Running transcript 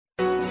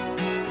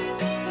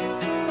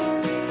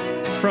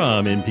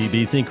From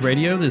MPB Think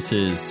Radio, this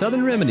is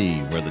Southern Remedy,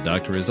 where the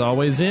doctor is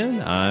always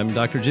in. I'm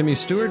Dr. Jimmy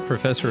Stewart,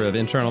 professor of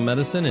internal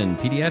medicine and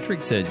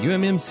pediatrics at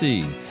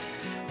UMMC.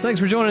 Thanks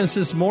for joining us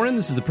this morning.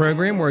 This is the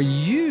program where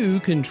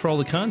you control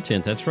the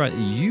content. That's right,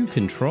 you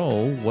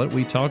control what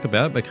we talk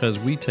about because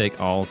we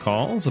take all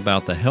calls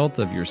about the health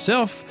of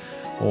yourself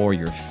or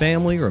your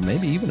family or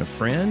maybe even a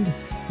friend.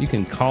 You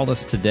can call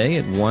us today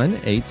at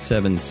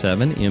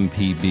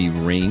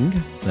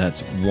 1-877-MPB-RING.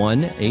 That's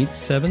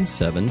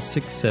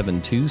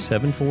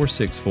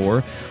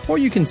 1-877-672-7464. Or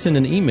you can send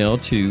an email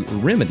to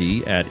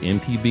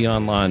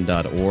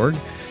remedy@mpbonline.org.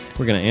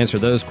 We're going to answer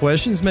those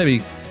questions, maybe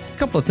a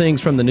couple of things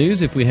from the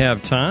news if we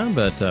have time,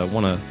 but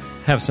want to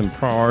have some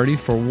priority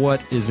for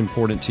what is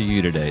important to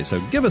you today. So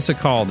give us a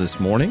call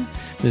this morning.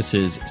 This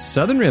is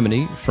Southern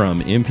Remedy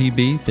from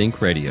MPB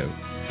Think Radio.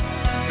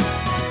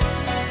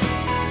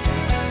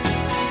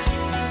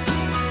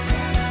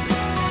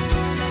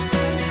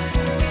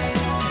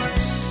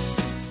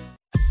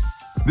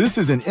 This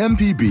is an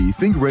MPB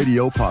Think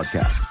Radio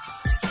podcast.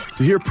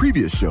 To hear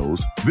previous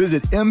shows,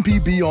 visit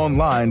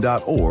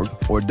mpbonline.org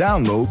or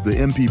download the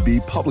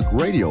MPB Public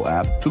Radio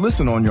app to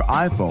listen on your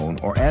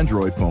iPhone or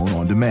Android phone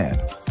on demand.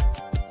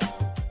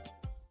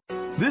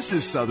 This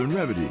is Southern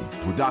Remedy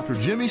with Dr.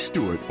 Jimmy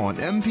Stewart on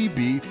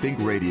MPB Think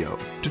Radio.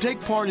 To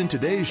take part in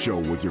today's show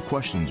with your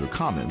questions or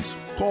comments,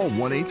 call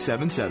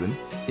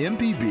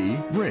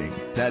 1-877-MPB-RING.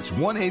 That's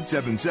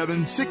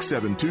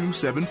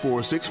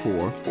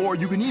 1-877-672-7464, or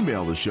you can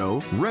email the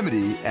show,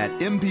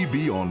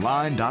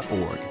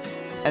 remedy@mpbonline.org.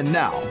 And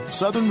now,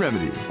 Southern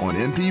Remedy on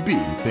MPB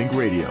Think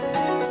Radio.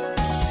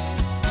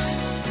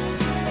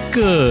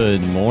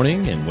 Good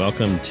morning and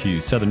welcome to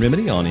Southern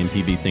Remedy on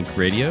MPB Think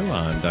Radio.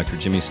 I'm Dr.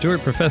 Jimmy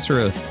Stewart, professor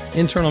of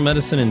internal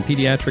medicine and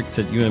pediatrics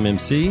at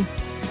UMMC.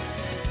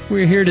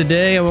 We're here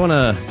today. I want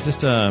to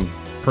just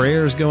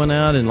prayers going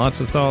out and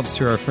lots of thoughts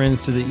to our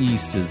friends to the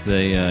east as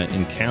they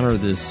encounter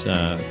this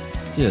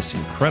just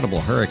incredible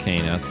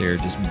hurricane out there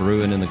just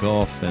brewing in the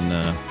Gulf.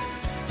 And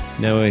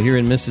here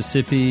in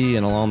Mississippi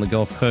and along the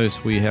Gulf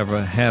Coast, we have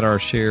had our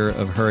share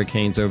of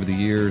hurricanes over the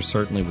years,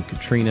 certainly with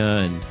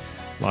Katrina and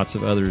lots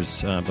of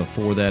others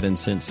before that and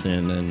since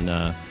then.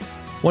 And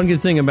one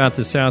good thing about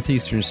the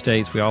southeastern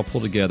states, we all pull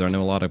together. I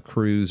know a lot of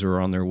crews are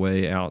on their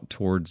way out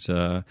towards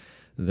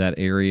that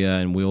area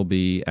and will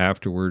be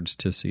afterwards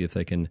to see if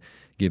they can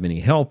give any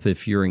help.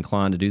 If you're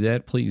inclined to do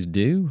that, please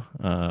do.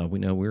 We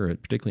know we're,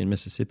 particularly in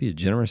Mississippi, a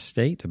generous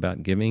state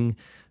about giving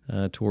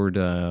toward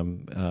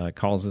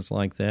causes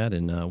like that,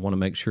 and want to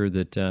make sure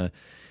that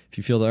if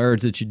you feel the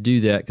urge that you do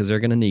that because they're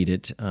going to need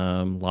it.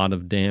 A lot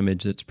of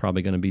damage that's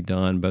probably going to be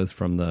done both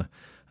from the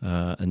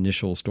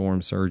initial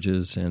storm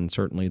surges and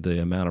certainly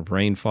the amount of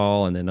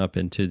rainfall, and then up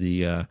into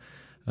the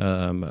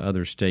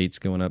other states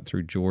going up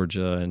through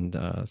Georgia and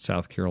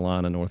South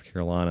Carolina, North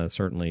Carolina,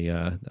 certainly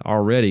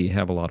already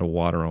have a lot of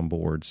water on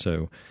board.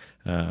 So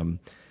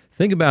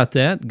think about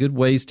that. Good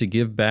ways to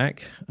give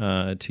back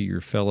to your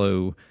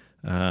fellow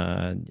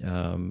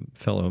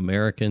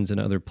Americans and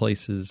other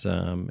places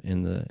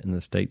in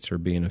the states are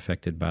being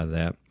affected by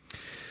that.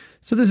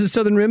 So this is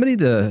Southern Remedy,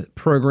 the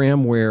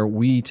program where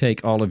we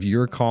take all of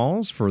your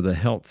calls for the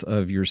health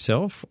of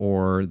yourself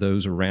or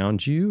those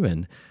around you,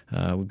 and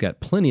we've got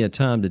plenty of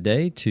time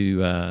today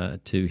to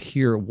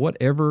hear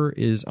whatever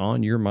is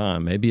on your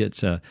mind. Maybe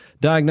it's a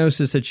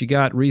diagnosis that you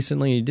got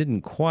recently and you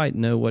didn't quite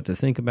know what to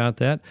think about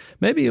that.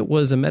 Maybe it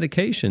was a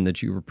medication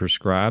that you were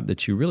prescribed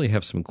that you really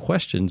have some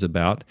questions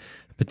about,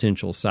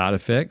 potential side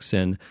effects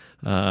and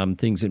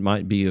things that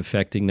might be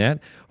affecting that.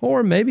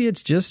 Or maybe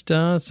it's just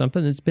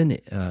something that's been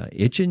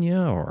itching you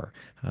or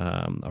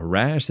a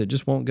rash that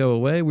just won't go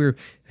away. We're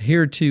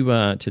here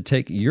to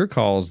take your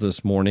calls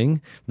this morning.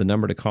 The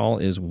number to call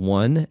is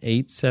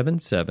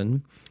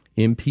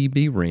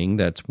 1-877-MPB-RING.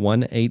 That's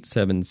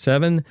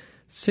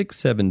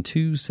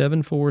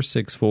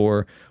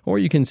 1-877-672-7464, or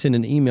you can send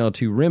an email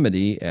to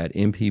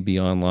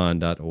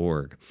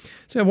remedy@mpbonline.org.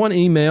 So I have one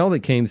email that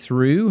came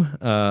through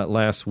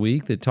last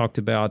week that talked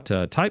about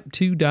type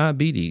 2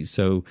 diabetes.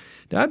 So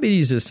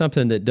diabetes is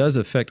something that does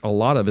affect a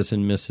lot of us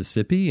in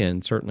Mississippi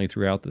and certainly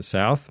throughout the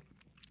South.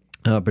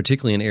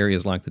 Particularly in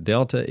areas like the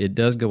Delta. It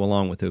does go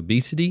along with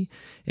obesity,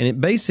 and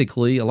it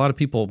basically, a lot of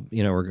people,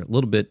 are a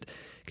little bit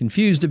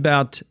confused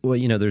about,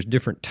 there's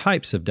different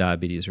types of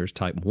diabetes. There's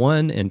type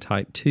 1 and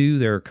type 2.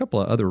 There are a couple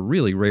of other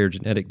really rare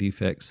genetic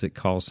defects that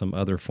cause some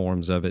other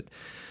forms of it,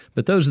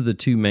 but those are the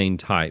two main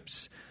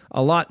types.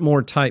 A lot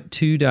more type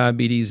 2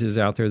 diabetes is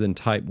out there than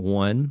type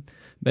 1.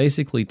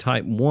 Basically,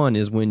 type 1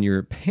 is when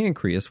your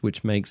pancreas,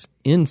 which makes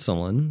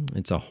insulin,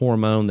 it's a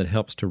hormone that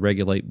helps to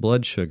regulate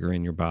blood sugar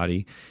in your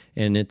body,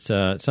 and it's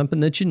something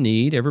that you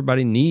need.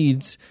 Everybody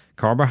needs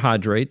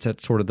carbohydrates.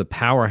 That's sort of the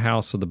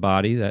powerhouse of the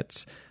body.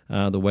 That's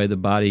the way the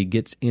body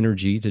gets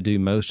energy to do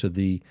most of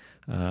the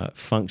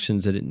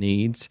functions that it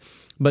needs.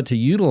 But to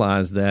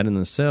utilize that in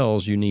the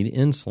cells, you need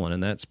insulin,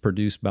 and that's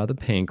produced by the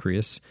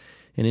pancreas.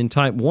 And in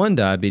type 1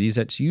 diabetes,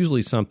 that's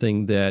usually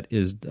something that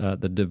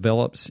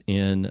develops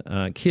in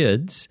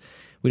kids.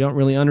 We don't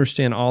really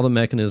understand all the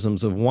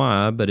mechanisms of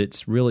why, but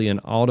it's really an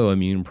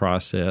autoimmune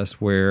process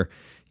where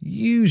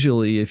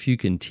Usually, if you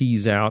can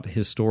tease out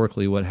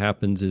historically what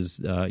happens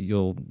is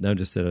you'll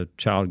notice that a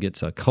child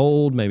gets a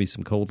cold, maybe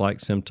some cold-like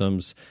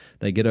symptoms.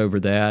 They get over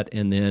that,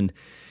 and then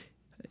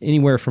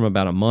anywhere from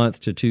about a month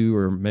to 2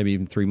 or maybe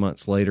even 3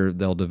 months later,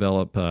 they'll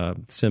develop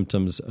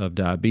symptoms of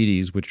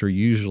diabetes, which are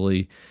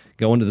usually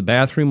going to the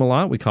bathroom a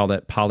lot. We call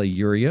that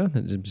polyuria.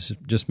 It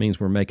just means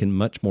we're making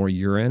much more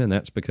urine, and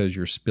that's because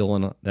you're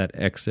spilling that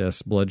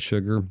excess blood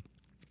sugar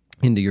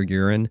into your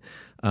urine.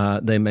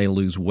 They may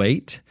lose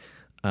weight.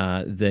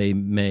 They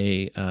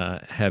may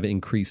have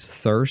increased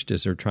thirst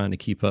as they're trying to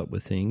keep up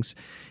with things.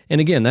 And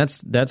again,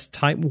 that's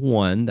type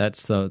 1.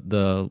 That's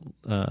the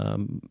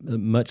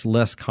much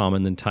less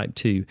common than type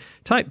 2.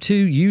 Type 2,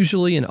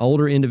 usually in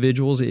older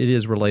individuals, it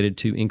is related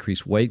to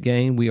increased weight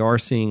gain. We are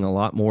seeing a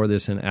lot more of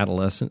this in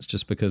adolescents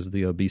just because of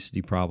the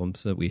obesity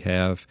problems that we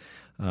have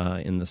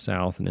in the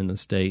South and in the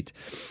state.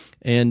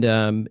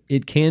 And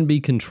it can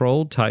be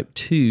controlled, type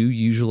 2,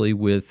 usually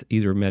with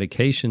either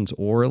medications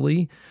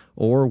orally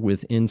or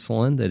with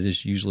insulin that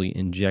is usually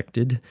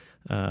injected.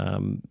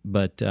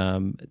 But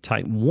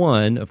type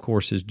 1, of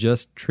course, is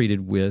just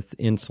treated with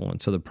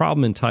insulin. So the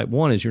problem in type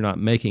 1 is you're not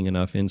making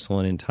enough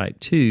insulin. In type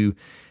 2,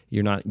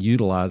 you're not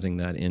utilizing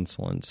that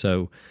insulin.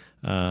 So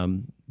a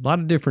lot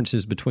of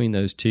differences between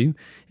those two.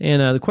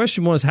 And the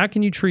question was, how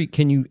can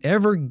you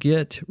ever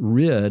get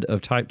rid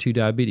of type 2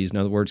 diabetes? In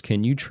other words,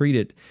 can you treat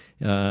it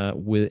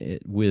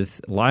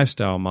with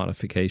lifestyle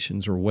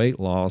modifications or weight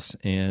loss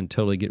and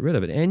totally get rid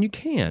of it? And you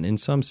can in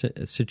some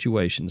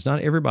situations.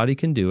 Not everybody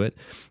can do it.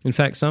 In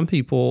fact, some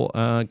people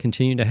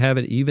continue to have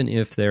it even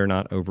if they're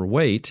not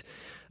overweight.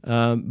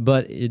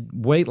 But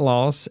weight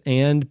loss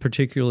and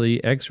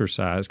particularly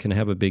exercise can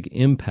have a big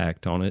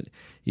impact on it,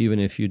 even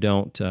if you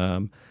don't,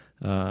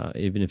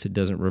 even if it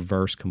doesn't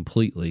reverse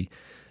completely.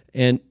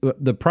 And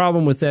the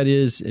problem with that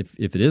is, if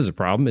it is a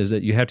problem, is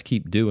that you have to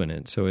keep doing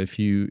it. So if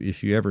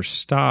you ever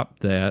stop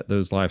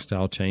those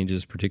lifestyle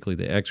changes,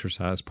 particularly the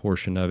exercise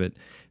portion of it,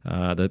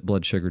 the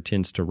blood sugar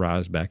tends to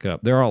rise back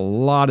up. There are a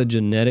lot of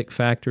genetic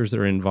factors that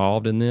are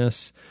involved in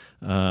this,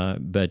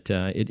 but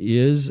it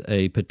is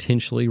a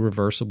potentially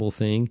reversible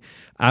thing.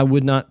 I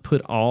would not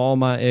put all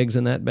my eggs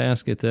in that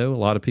basket, though. A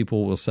lot of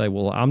people will say,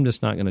 well, I'm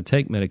just not going to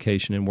take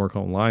medication and work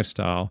on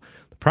lifestyle.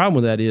 The problem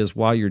with that is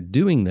while you're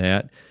doing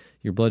that,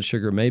 your blood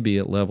sugar may be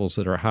at levels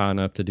that are high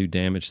enough to do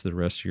damage to the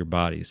rest of your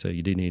body. So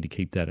you do need to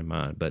keep that in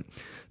mind. But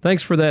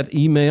thanks for that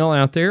email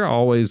out there. I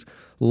always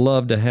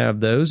love to have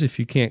those. If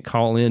you can't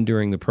call in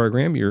during the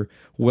program, you're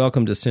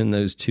welcome to send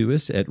those to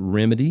us at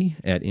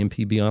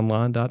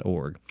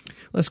remedy@mpbonline.org.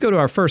 Let's go to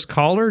our first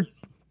caller,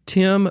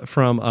 Tim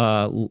from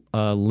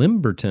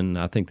Lumberton,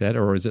 I think that,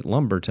 or is it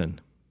Lumberton?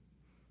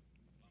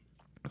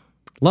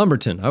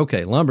 Lumberton.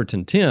 Okay,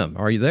 Lumberton. Tim,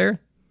 are you there?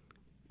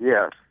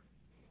 Yes.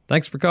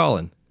 Thanks for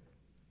calling.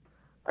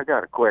 I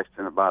got a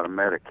question about a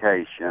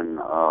medication,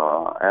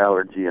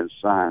 allergy and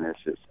sinus.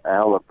 It's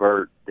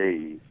Alibert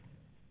D,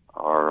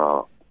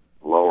 or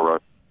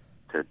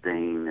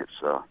Loratadine. It's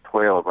a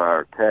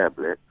 12-hour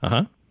tablet.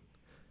 Uh-huh.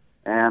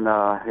 And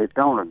it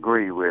don't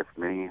agree with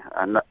me.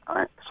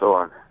 So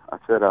I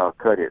said I'll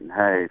cut it in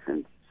half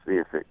and see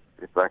if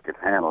I could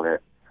handle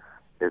it.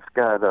 It's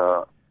got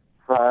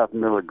 5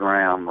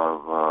 milligram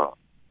of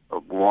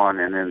one,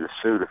 and then the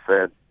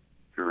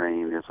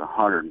pseudoephedrine is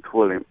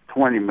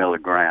 120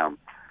 milligram.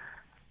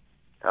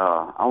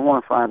 I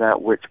want to find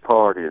out which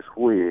part is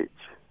which.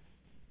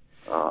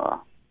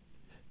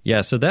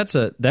 Yeah, so that's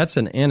an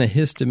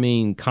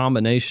antihistamine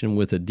combination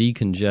with a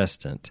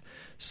decongestant.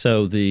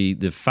 So the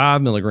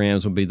 5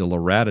 milligrams would be the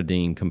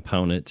loratadine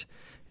component,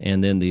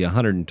 and then the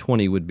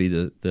 120 would be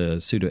the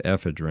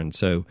pseudoephedrine.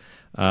 So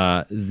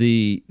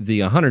the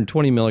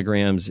 120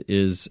 milligrams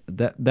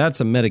that's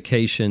a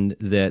medication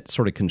that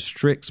sort of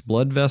constricts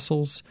blood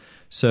vessels,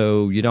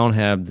 so you don't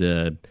have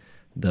the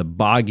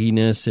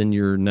bogginess in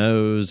your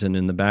nose and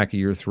in the back of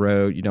your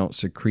throat. You don't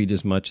secrete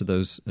as much of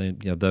those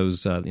sort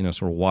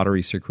of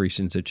watery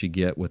secretions that you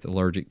get with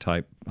allergic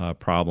type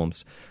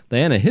problems. The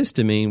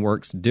antihistamine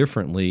works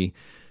differently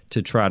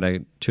to try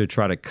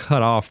to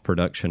cut off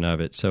production of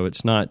it. So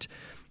it's not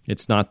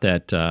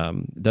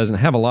that doesn't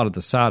have a lot of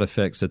the side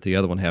effects that the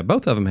other one have.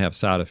 Both of them have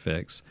side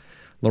effects.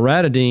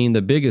 Loratadine,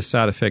 the biggest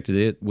side effect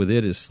with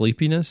it is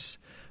sleepiness.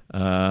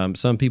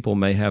 Some people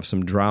may have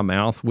some dry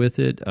mouth with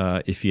it.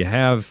 If you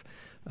have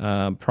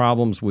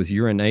problems with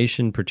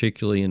urination,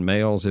 particularly in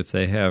males, if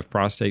they have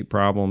prostate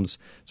problems,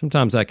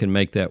 sometimes that can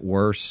make that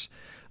worse.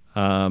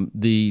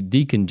 The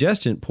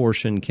decongestant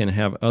portion can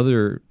have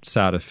other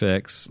side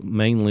effects.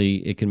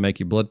 Mainly, it can make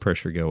your blood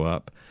pressure go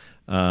up.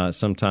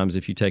 Sometimes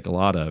if you take a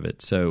lot of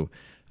it. So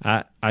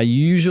I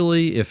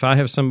usually, if I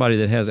have somebody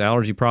that has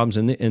allergy problems,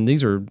 and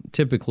these are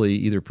typically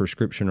either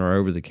prescription or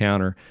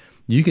over-the-counter,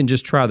 you can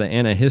just try the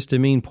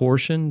antihistamine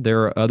portion.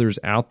 There are others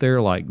out there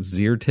like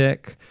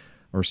Zyrtec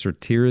or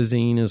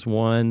Cetirizine is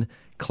one.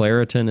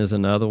 Claritin is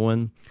another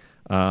one.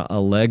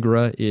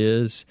 Allegra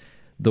is.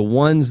 The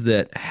ones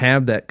that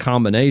have that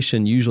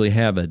combination usually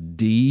have a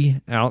D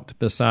out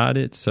beside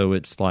it, so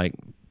it's like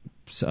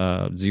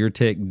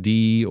Zyrtec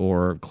D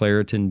or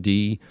Claritin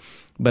D.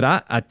 But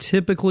I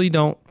typically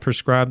don't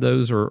prescribe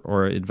those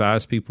or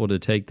advise people to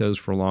take those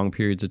for long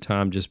periods of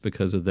time just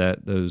because of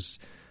those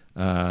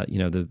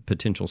the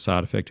potential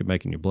side effect of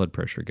making your blood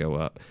pressure go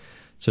up.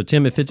 So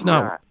Tim, if it's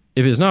not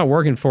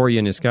working for you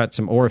and it's got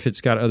or if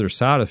it's got other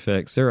side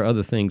effects, there are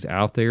other things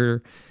out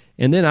there.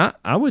 And then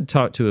I would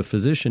talk to a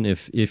physician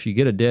if you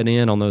get a dead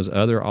end on those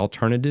other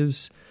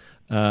alternatives.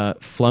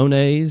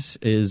 Flonase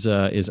is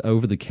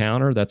over the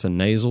counter. That's a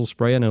nasal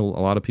spray. I know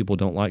a lot of people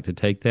don't like to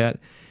take that.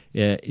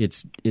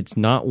 It's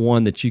not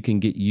one that you can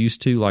get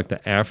used to like the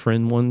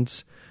Afrin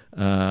ones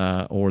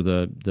or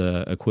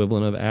the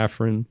equivalent of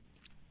Afrin.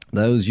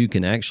 Those you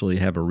can actually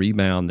have a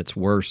rebound that's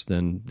worse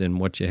than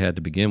what you had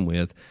to begin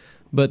with.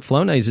 But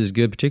Flonase is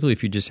good, particularly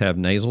if you just have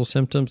nasal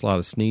symptoms, a lot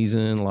of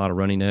sneezing, a lot of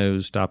runny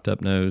nose, stopped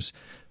up nose,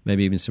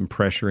 maybe even some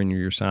pressure in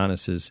your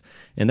sinuses.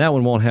 And that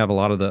one won't have a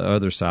lot of the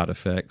other side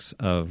effects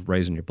of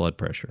raising your blood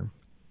pressure.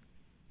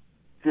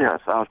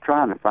 Yes, I was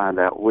trying to find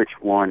out which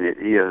one it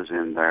is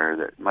in there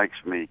that makes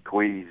me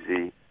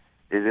queasy.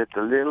 Is it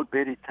the little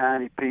bitty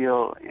tiny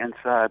pill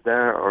inside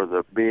there or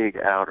the big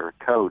outer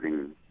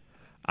coating?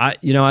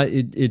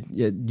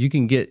 You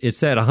can get,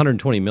 it's at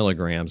 120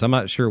 milligrams. I'm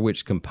not sure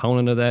which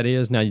component of that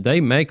is. Now, they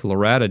make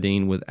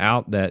loratadine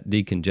without that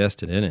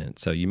decongestant in it,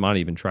 so you might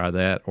even try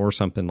that or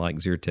something like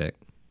Zyrtec.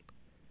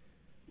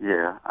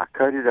 Yeah, I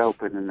cut it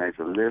open and there's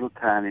a little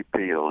tiny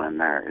pill in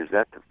there. Is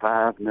that the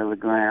 5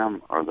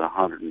 milligram or the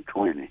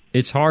 120?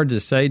 It's hard to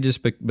say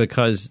just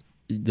because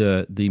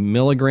the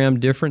milligram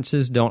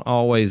differences don't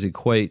always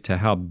equate to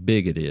how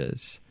big it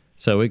is.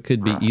 So it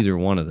could be either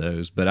one of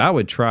those. But I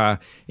would try.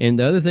 And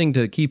the other thing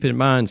to keep in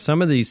mind,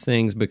 some of these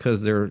things,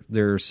 because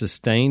they're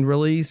sustained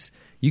release,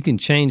 you can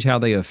change how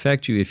they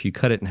affect you if you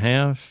cut it in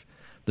half.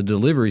 The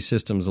delivery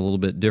system is a little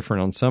bit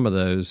different on some of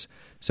those,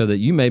 so that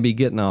you may be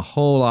getting a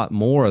whole lot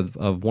more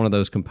of one of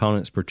those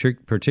components,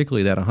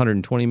 particularly that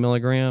 120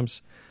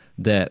 milligrams,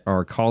 that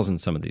are causing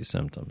some of these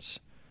symptoms.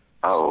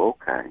 Oh,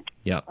 okay.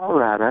 Yeah. All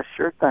right. I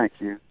sure thank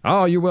you.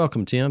 Oh, you're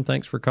welcome, Tim.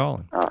 Thanks for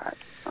calling. All right.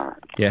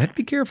 Yeah, have to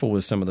be careful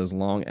with some of those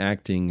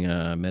long-acting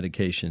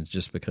medications,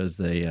 just because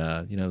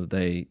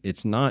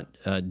it's not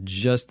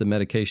just the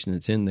medication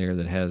that's in there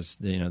that has,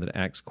 that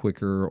acts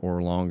quicker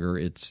or longer.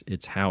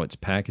 It's how it's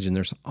packaged, and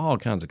there's all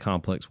kinds of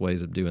complex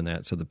ways of doing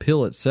that. So the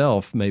pill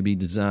itself may be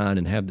designed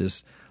and have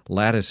this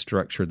lattice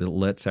structure that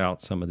lets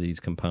out some of these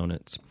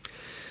components.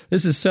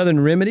 This is Southern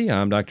Remedy.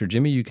 I'm Dr.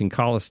 Jimmy. You can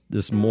call us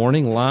this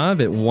morning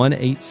live at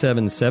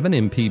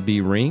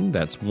 1-877-MPB-RING.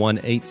 That's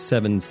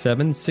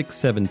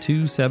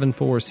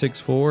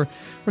 1-877-672-7464. Or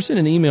send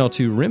an email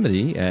to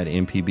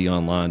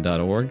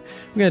remedy@mpbonline.org. We're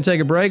going to take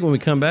a break. When we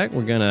come back,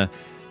 we're going to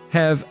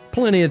have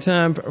plenty of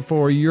time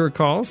for your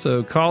call.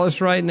 So call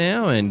us right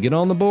now and get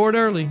on the board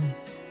early.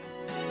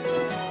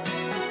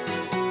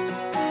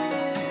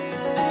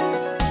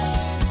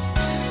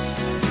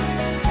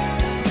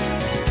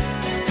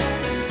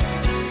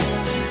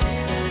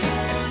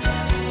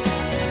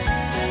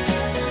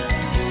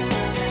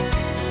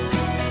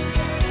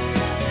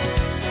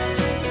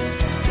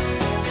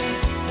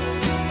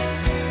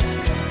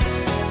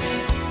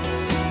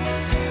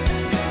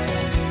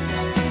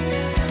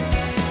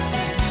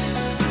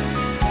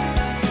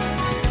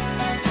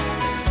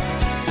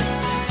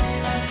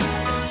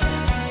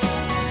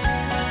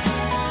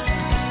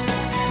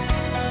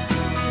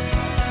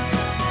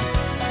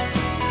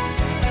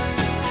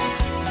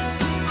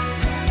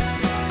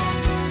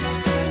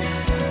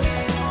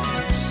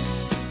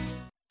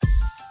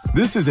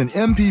 This is an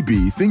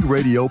MPB Think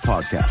Radio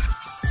podcast.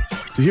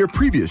 To hear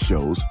previous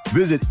shows,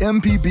 visit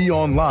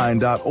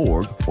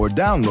mpbonline.org or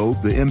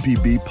download the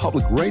MPB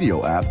Public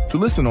Radio app to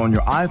listen on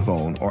your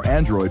iPhone or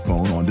Android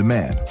phone on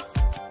demand.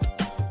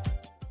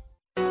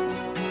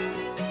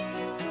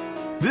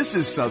 This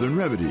is Southern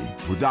Remedy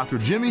with Dr.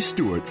 Jimmy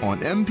Stewart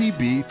on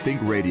MPB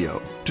Think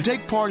Radio. To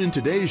take part in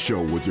today's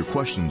show with your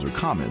questions or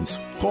comments,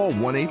 call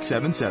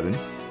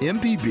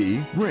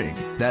 1-877-MPB-RING.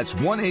 That's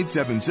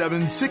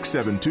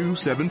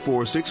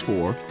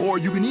 1-877-672-7464. Or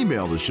you can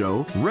email the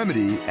show,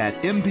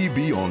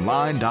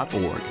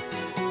 remedy@mpbonline.org.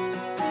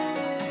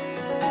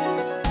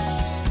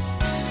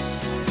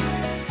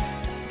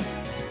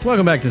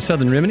 Welcome back to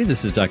Southern Remedy.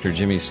 This is Dr.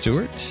 Jimmy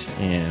Stewart,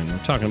 and we're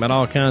talking about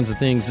all kinds of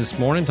things this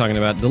morning, talking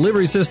about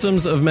delivery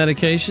systems of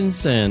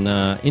medications and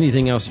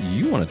anything else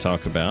you want to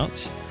talk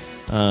about.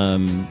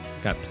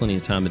 Got plenty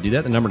of time to do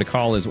that. The number to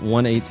call is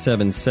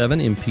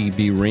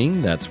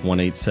 1-877-MPB-RING. That's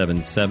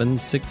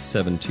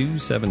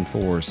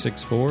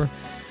 1-877-672-7464.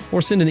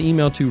 Or send an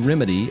email to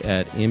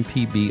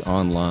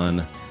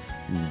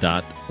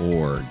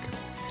remedy@mpbonline.org.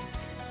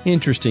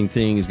 Interesting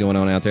things going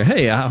on out there.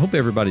 Hey, I hope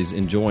everybody's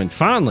enjoying.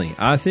 Finally,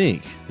 I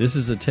think this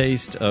is a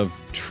taste of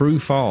true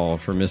fall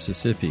for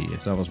Mississippi.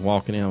 As I was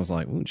walking in, I was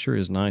like, it sure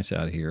is nice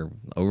out here.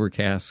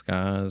 Overcast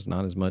skies,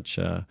 not as much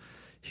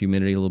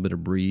humidity, a little bit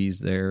of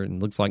breeze there. And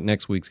it looks like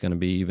next week's going to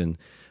be even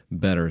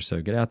better.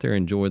 So get out there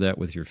and enjoy that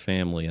with your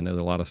family. I know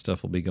that a lot of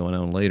stuff will be going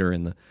on later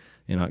in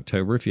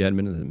October. If you hadn't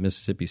been to the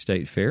Mississippi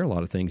State Fair, a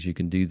lot of things you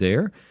can do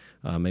there.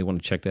 May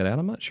want to check that out.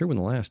 I'm not sure when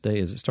the last day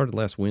is. It started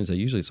last Wednesday.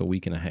 Usually it's a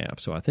week and a half.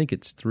 So I think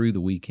it's through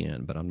the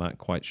weekend, but I'm not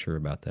quite sure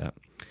about that.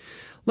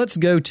 Let's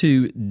go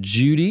to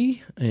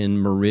Judy in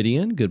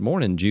Meridian. Good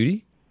morning,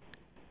 Judy.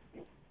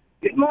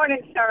 Good morning,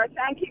 sir.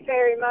 Thank you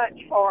very much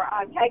for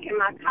taking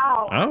my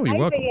call. Oh, you're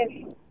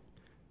welcome.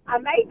 I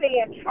may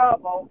be in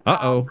trouble.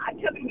 Uh-oh. I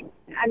took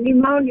a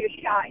pneumonia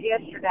shot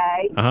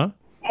yesterday,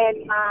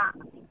 and my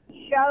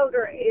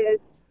shoulder is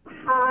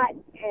hot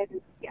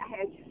and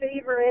has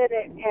fever in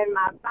it, and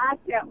my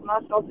bicep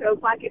muscle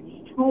feels like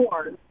it's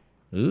torn.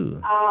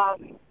 Ooh.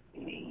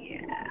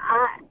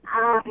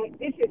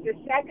 This is the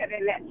second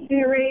in that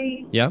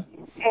series. Yeah.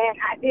 And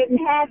I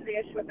didn't have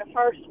this with the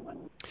first one.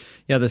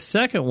 Yeah, the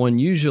second one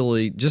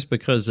usually, just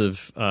because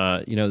of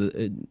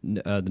the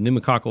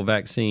pneumococcal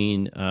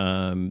vaccine,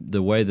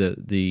 the way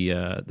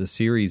the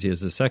series is,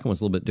 the second one's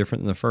a little bit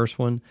different than the first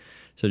one.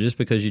 So just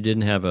because you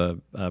didn't have a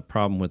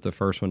problem with the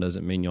first one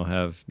doesn't mean you'll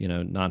have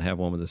not have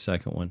one with the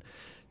second one.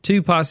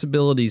 Two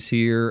possibilities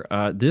here.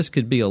 This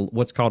could be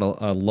what's called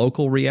a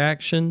local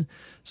reaction.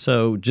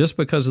 So just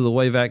because of the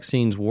way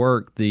vaccines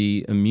work,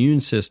 the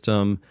immune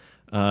system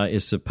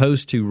is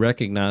supposed to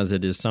recognize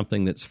it as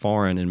something that's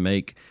foreign and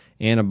make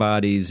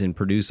antibodies and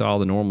produce all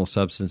the normal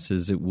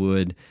substances it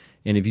would.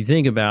 And if you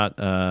think about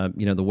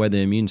the way the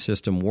immune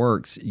system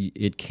works,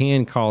 it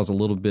can cause a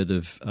little bit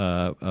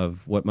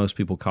of what most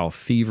people call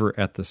fever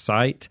at the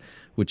site,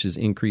 which is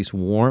increased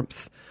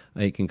warmth.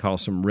 It can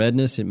cause some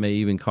redness. It may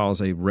even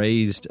cause a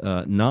raised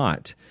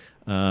knot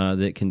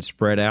that can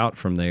spread out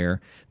from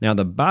there. Now,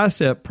 the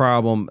bicep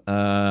problem,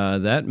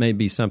 that may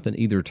be something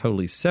either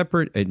totally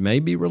separate. It may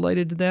be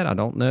related to that. I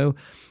don't know.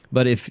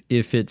 But if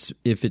it's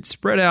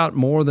spread out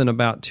more than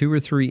about 2 or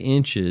 3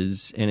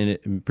 inches,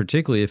 and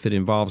particularly if it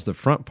involves the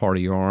front part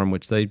of your arm,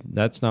 which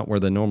that's not where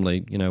they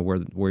normally, where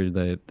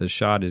the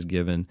shot is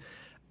given,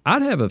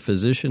 I'd have a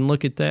physician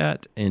look at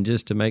that and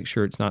just to make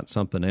sure it's not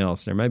something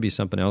else. There may be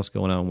something else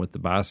going on with the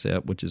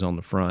bicep, which is on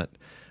the front.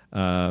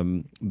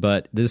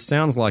 But this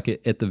sounds like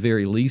at the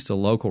very least a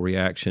local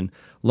reaction.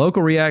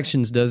 Local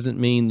reactions doesn't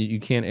mean that you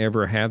can't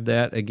ever have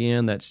that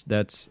again.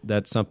 That's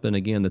something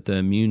again that the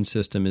immune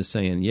system is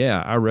saying,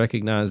 yeah, I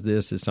recognize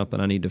this as something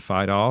I need to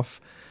fight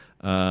off,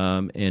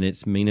 and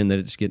it's meaning that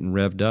it's getting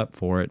revved up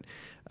for it.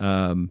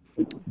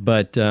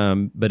 But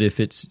if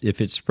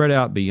it's spread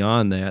out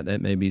beyond that,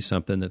 that may be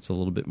something that's a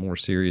little bit more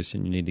serious,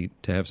 and you need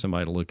to have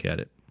somebody to look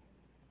at it.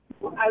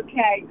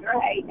 Okay,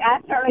 great. I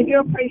certainly do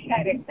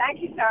appreciate it.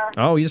 Thank you, sir.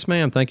 Oh, yes,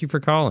 ma'am. Thank you for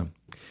calling.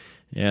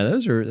 Yeah,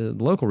 those are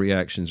local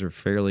reactions are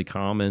fairly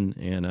common,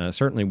 and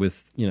certainly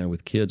with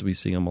kids we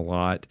see them a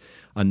lot.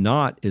 A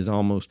knot is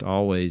almost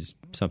always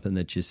something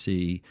that you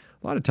see.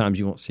 A lot of times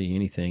you won't see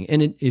anything,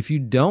 and if you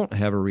don't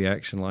have a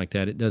reaction like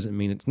that, it doesn't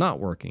mean it's not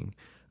working.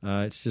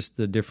 It's just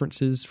the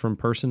differences from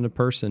person to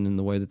person in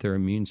the way that their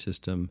immune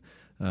system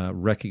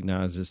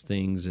recognizes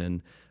things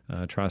and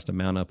tries to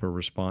mount up a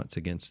response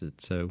against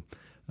it. So.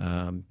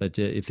 But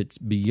if it's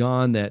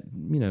beyond that,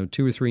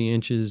 2 or 3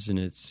 inches, and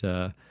it's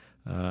going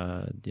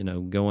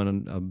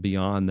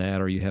beyond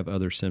that, or you have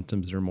other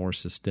symptoms that are more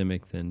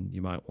systemic, then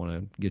you might want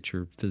to get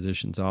your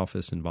physician's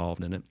office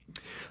involved in it.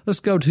 Let's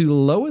go to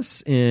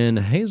Lois in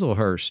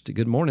Hazelhurst.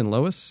 Good morning,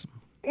 Lois.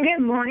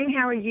 Good morning.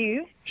 How are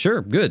you?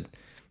 Sure, good.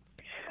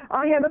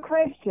 I have a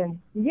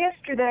question.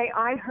 Yesterday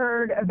I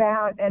heard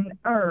about an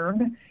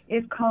herb.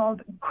 It's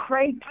called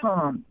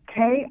kratom,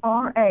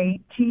 Kratom.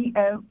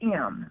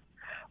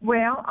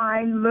 Well,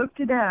 I looked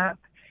it up,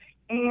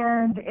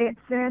 and it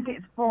says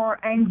it's for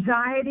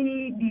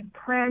anxiety,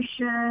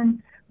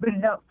 depression, but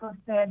it also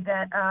said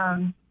that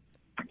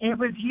it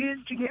was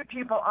used to get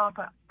people off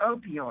of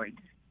opioids.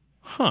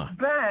 Huh.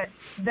 But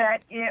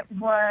that it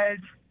was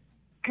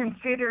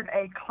considered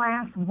a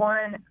Class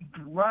 1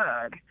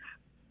 drug,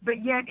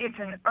 but yet it's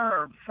an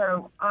herb,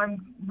 so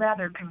I'm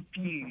rather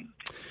confused.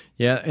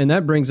 Yeah, and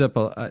that brings up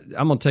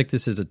I'm going to take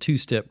this as a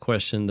two-step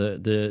question.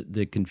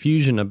 The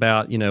confusion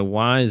about,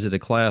 why is it a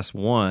Class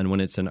 1 when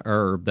it's an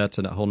herb? That's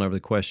a whole nother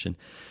question.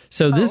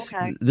 So this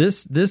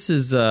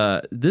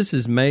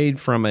is made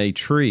from a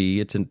tree.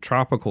 It's a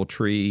tropical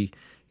tree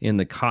in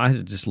the I had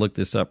to just look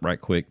this up right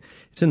quick.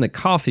 It's in the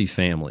coffee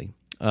family.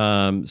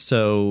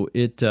 So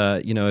it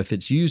if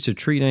it's used to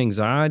treat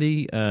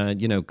anxiety,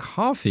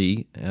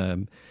 coffee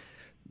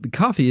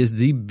is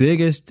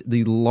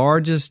the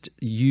largest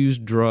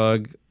used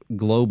drug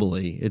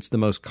globally. It's the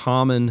most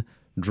common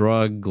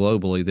drug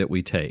globally that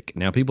we take.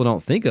 Now, people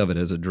don't think of it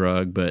as a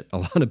drug, but a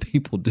lot of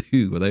people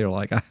do. They are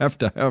like, I have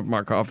to have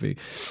my coffee.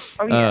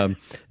 Oh, yeah.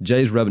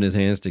 Jay's rubbing his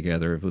hands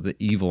together with an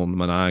evil and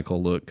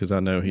maniacal look because I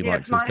know he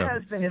likes his coffee. My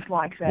husband is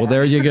like that. Well,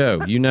 there you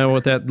go. You know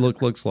what that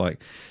look looks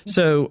like.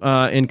 So,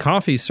 and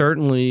coffee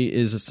certainly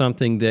is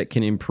something that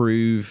can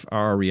improve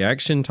our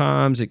reaction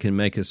times. It can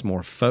make us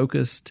more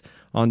focused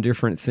on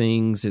different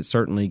things. It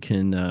certainly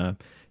can,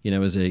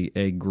 is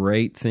a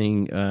great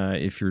thing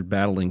if you're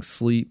battling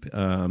sleep.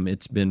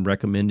 It's been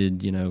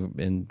recommended,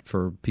 and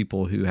for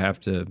people who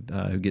have to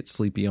who get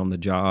sleepy on the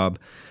job.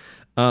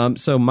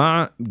 So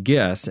my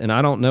guess, and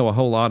I don't know a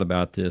whole lot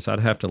about this,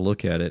 I'd have to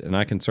look at it, and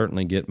I can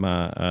certainly get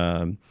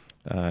my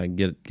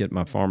get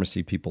my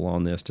pharmacy people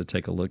on this to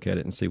take a look at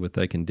it and see what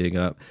they can dig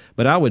up.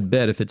 But I would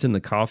bet if it's in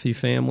the coffee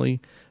family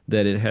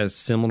that it has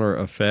similar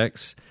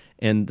effects.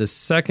 And the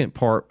second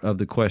part of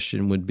the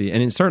question would be,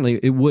 and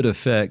it would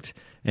affect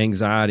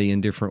anxiety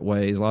in different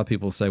ways. A lot of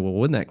people say, well,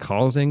 wouldn't that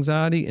cause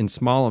anxiety? In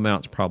small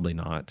amounts, probably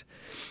not.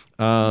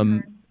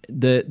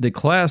 The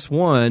class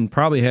 1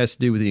 probably has to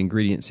do with the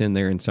ingredients in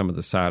there and some of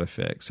the side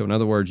effects. So in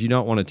other words, you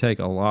don't want to take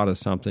a lot of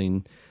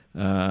something,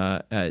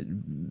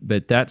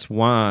 but that's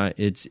why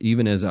it's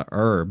even as a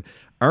herb.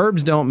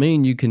 Herbs don't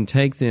mean you can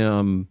take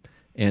them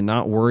and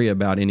not worry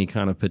about any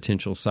kind of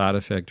potential side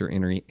effect or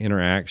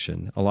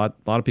interaction. A lot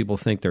of people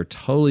think they're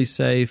totally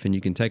safe and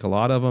you can take a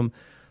lot of them.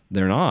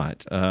 They're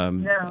not. No,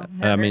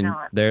 I mean,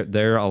 they're not.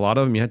 There are a lot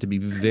of them you have to be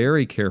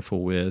very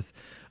careful with.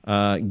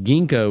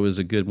 Ginkgo is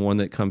a good one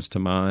that comes to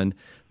mind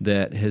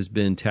that has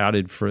been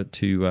touted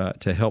to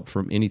help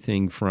from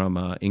anything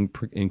from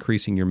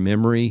increasing your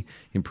memory,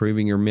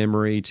 improving your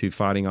memory, to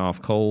fighting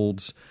off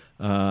colds.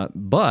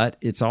 But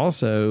it's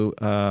also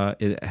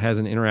it has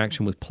an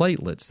interaction with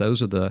platelets.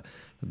 Those are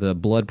the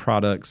blood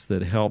products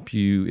that help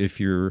you if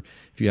you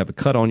have a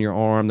cut on your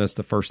arm. That's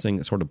the first thing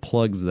that sort of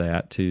plugs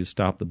that to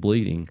stop the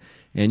bleeding.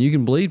 And you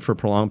can bleed for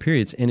prolonged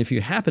periods. And if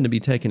you happen to be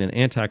taking an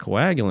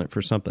anticoagulant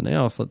for something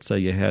else, let's say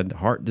you had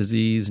heart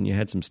disease and you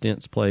had some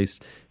stents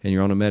placed and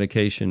you're on a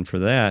medication for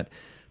that,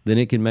 then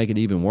it can make it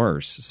even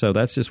worse. So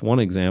that's just one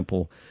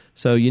example.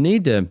 So you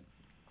need to,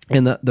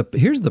 and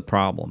here's the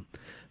problem.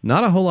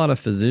 Not a whole lot of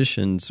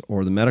physicians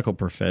or the medical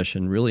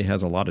profession really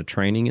has a lot of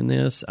training in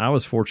this. I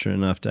was fortunate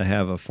enough to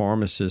have a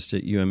pharmacist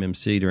at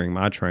UMMC during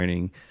my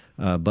training,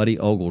 Buddy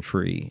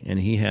Ogletree, and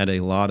he had a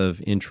lot of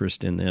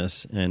interest in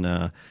this and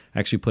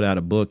actually put out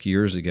a book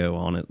years ago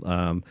on it.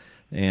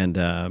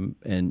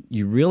 And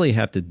you really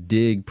have to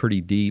dig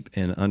pretty deep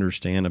and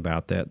understand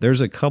about that.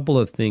 There's a couple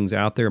of things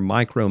out there.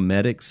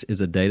 Micromedics is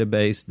a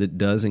database that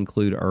does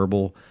include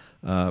herbal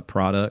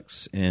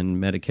products and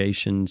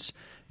medications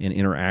and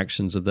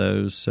interactions of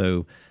those.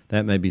 So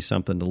that may be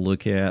something to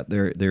look at.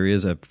 There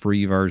is a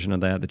free version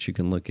of that you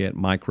can look at.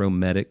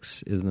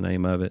 Micromedics is the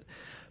name of it.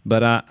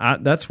 But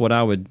that's what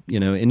I would,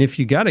 and if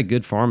you got a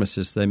good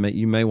pharmacist,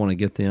 you may want to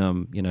get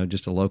them,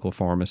 just a local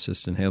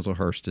pharmacist in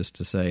Hazelhurst just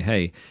to say,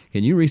 hey,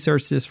 can you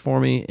research this for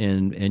me?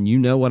 And you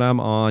know what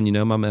I'm on,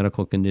 my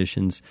medical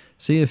conditions,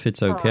 see if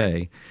it's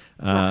okay.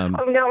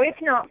 No,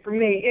 it's not for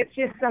me. It's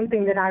just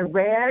something that I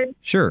read.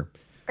 Sure.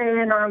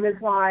 And I was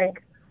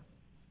like,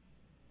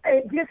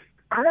 it just,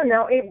 I don't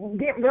know, it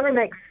didn't really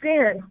make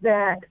sense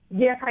that,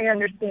 yes, I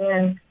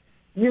understand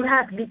you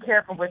have to be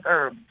careful with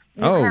herbs.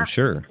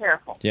 Sure. To be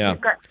careful. Yeah.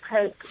 You've got to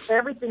take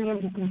everything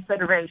into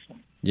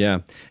consideration. Yeah.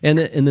 And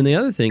then the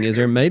other thing is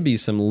there may be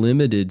some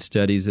limited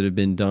studies that have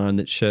been done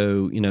that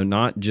show,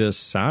 not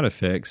just side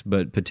effects,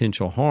 but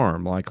potential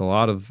harm. Like a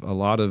lot of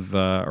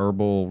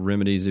herbal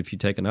remedies, if you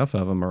take enough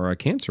of them, are a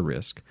cancer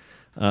risk.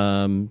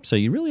 So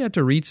you really have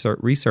to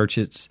research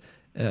its,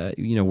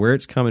 where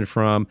it's coming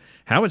from,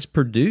 how it's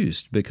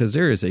produced, because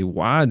there is a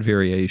wide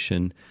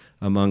variation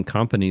among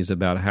companies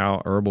about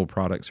how herbal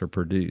products are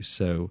produced.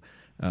 So,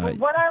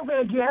 what I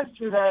read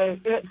yesterday,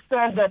 it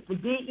said that the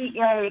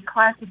DEA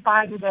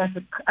classified it as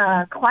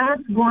a class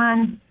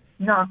 1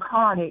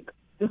 narcotic,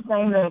 the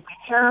same as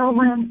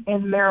heroin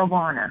and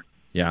marijuana.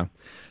 Yeah.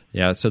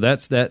 Yeah, so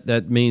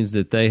that means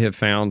that they have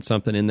found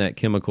something in that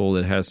chemical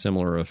that has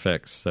similar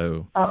effects.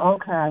 So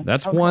okay.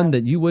 That's one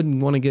that you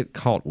wouldn't want to get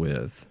caught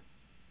with.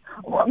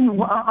 Well,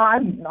 I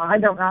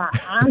don't know.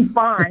 I'm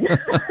fine.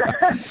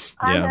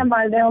 I have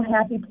my little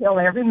happy pill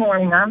every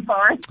morning. I'm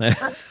fine.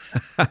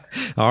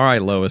 All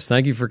right, Lois.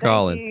 Thank you for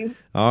calling. Thank you.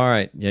 All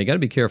right. Yeah, you got to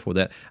be careful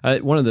with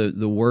that. One of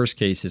the worst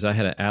cases, I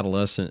had an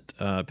adolescent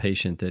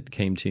patient that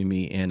came to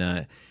me,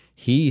 and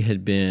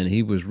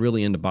he was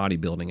really into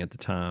bodybuilding at the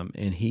time,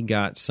 and he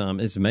got some.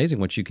 It's amazing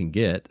what you can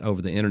get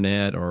over the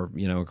internet or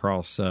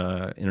across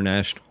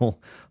international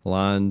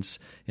lines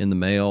in the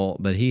mail.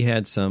 But he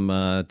had some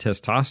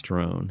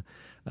testosterone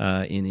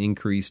in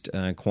increased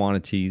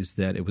quantities.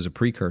 That it was a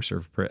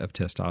precursor of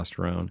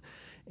testosterone,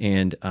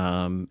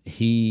 and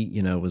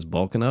he was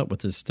bulking up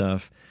with this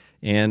stuff.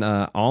 And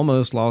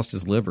almost lost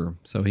his liver.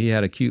 So he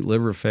had acute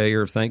liver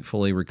failure.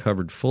 Thankfully,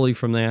 recovered fully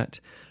from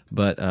that.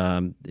 But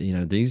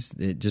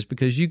just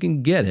because you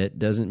can get it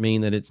doesn't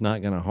mean that it's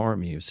not going to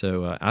harm you.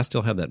 So I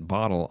still have that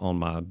bottle on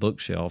my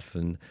bookshelf,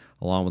 and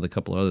along with a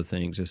couple of other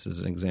things, just as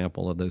an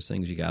example of those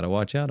things you got to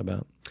watch out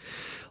about.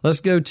 Let's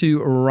go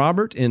to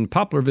Robert in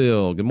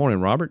Poplarville. Good morning,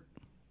 Robert.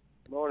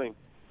 Good morning.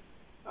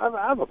 I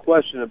have a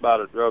question about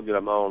a drug that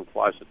I'm on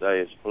twice a day.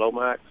 It's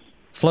Flomax.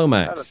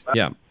 Flomax,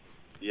 yeah.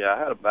 Yeah, I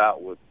had a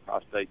bout with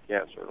prostate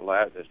cancer.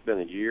 It's been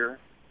a year,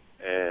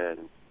 and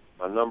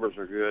my numbers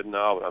are good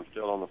now, but I'm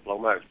still on the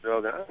Flomax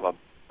drug. I have a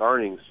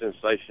burning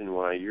sensation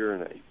when I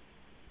urinate.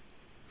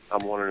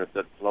 I'm wondering if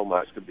that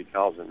Flomax could be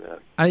causing that.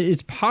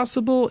 It's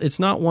possible. It's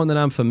not one that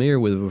I'm familiar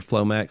with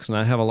Flomax, and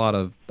I have a lot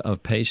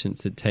of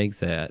patients that take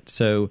that.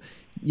 So,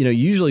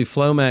 usually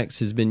Flomax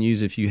has been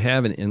used if you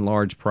have an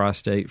enlarged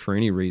prostate for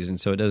any reason.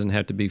 So it doesn't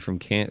have to be from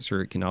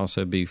cancer. It can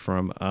also be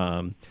from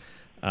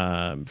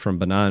from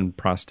benign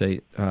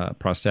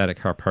prostatic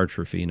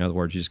hypertrophy. In other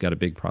words, you just got a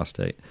big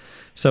prostate.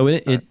 So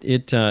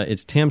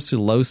it's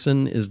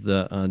tamsulosin is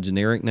the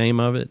generic name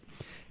of it.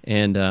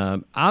 And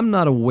I'm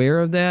not aware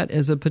of that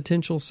as a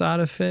potential side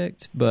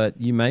effect, but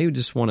you may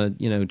just want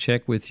to,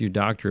 check with your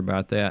doctor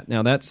about that.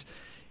 Now, that's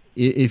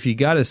if you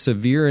got a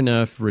severe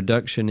enough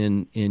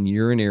reduction in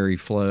urinary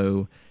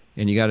flow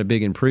and you got a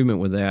big improvement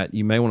with that,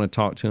 you may want to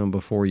talk to him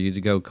before you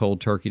to go cold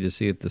turkey to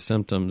see if the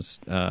symptoms,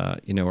 are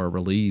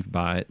relieved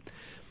by it.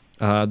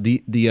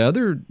 The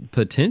other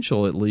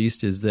potential, at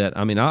least, is that,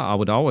 I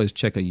would always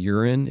check a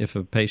urine if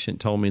a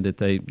patient told me that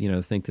they,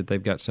 think that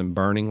they've got some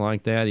burning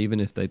like that, even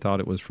if they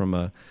thought it was from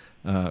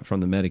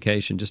the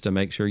medication, just to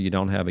make sure you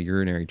don't have a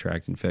urinary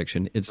tract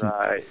infection. It's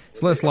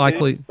less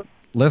likely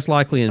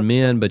in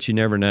men, but you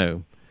never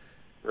know.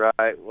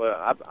 Right.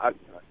 Well,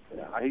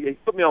 he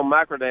put me on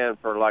Macrodan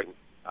for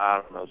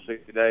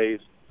 60 days.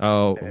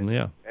 Oh,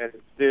 yeah. And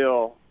it's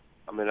still,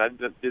 I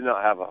did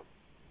not have a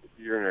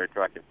urinary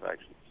tract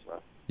infection.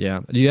 So.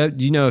 Yeah. Do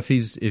you know if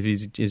he's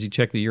he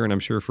checked the urine?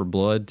 I'm sure for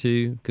blood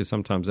too, because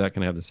sometimes that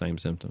can have the same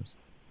symptoms.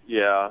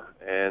 Yeah,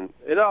 and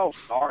it all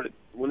started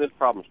when this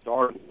problem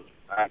started. Was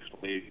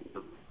actually.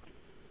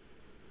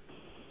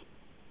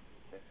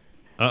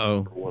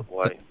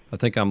 Uh-oh. I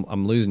think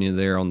I'm losing you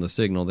there on the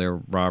signal there,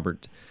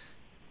 Robert.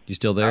 You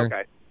still there?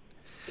 Okay.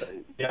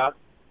 Yeah.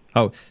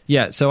 Oh,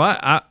 yeah. So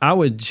I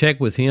would check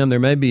with him. There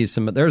may be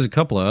there's a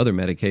couple of other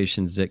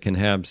medications that can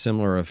have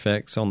similar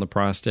effects on the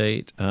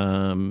prostate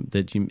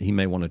that he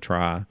may want to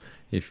try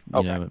if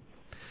you know.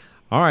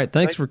 All right.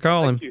 Thanks for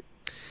calling. Thank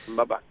you.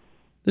 Bye-bye.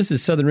 This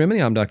is Southern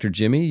Remedy. I'm Dr.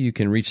 Jimmy. You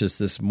can reach us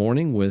this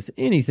morning with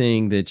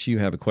anything that you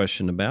have a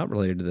question about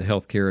related to the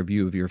health care of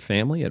you of your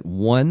family at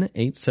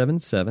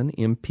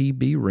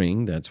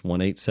 1-877-MPB-RING. That's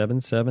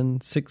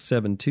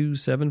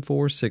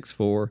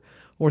 1-877-672-7464.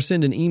 Or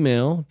send an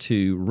email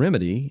to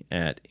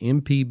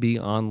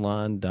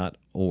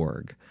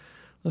remedy@mpbonline.org.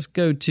 Let's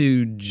go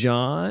to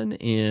John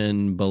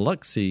in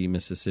Biloxi,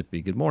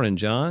 Mississippi. Good morning,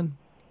 John.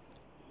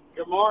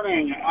 Good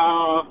morning.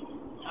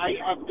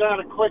 I've got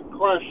a quick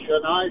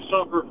question. I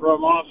suffer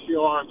from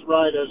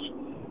osteoarthritis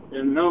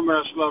in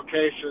numerous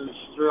locations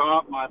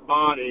throughout my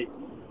body.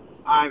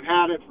 I've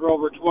had it for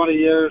over 20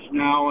 years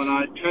now, and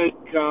I take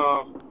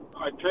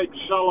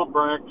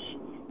Celebrex,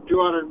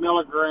 200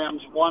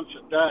 milligrams once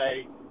a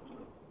day.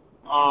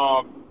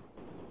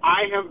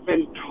 I have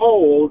been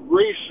told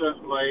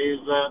recently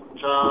that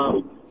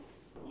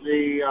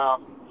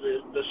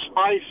the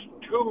spiced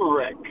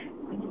turmeric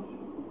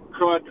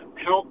could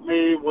help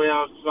me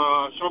with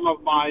some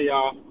of my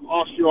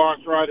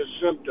osteoarthritis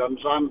symptoms.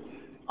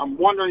 I'm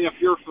wondering if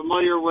you're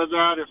familiar with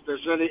that, if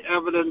there's any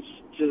evidence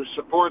to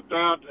support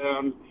that,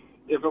 and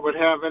if it would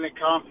have any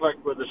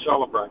conflict with the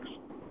Celebrex.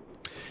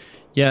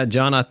 Yeah,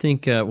 John, I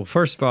think,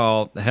 first of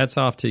all, hats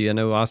off to you. I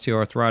know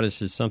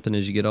osteoarthritis is something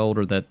as you get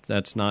older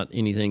that's not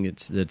anything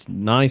that's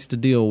nice to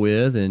deal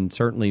with, and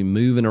certainly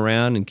moving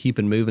around and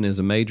keeping moving is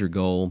a major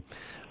goal.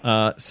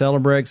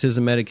 Celebrex is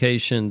a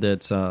medication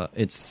that's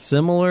it's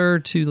similar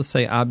to, let's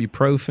say,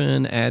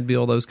 ibuprofen,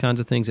 Advil, those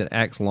kinds of things. It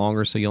acts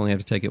longer, so you only have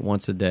to take it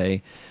once a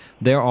day.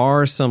 There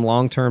are some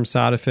long-term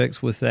side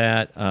effects with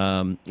that.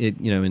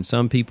 In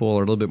some people are a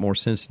little bit more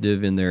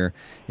sensitive in their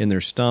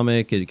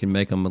stomach. It can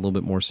make them a little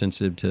bit more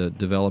sensitive to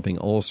developing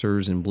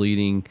ulcers and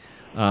bleeding.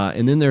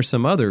 And then there's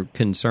some other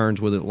concerns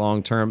with it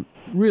long-term.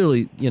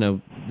 Really,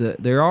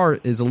 there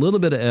is a little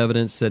bit of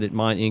evidence that it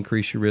might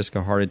increase your risk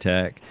of heart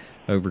attack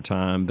over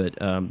time, but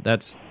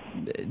that's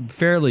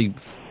fairly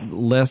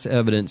less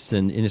evidence,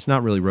 and it's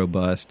not really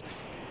robust.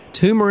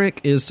 Turmeric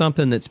is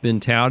something that's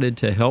been touted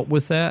to help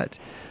with that.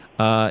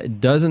 It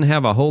doesn't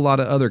have a whole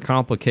lot of other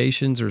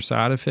complications or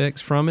side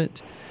effects from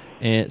it.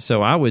 And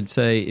so I would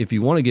say if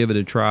you want to give it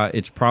a try,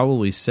 it's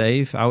probably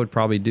safe. I would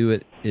probably do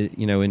it,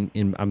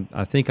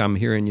 I think I'm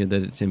hearing you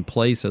that it's in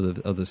place of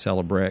the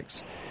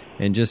Celebrex,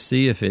 and just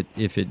see if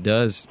it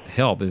does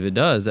help. If it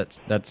does,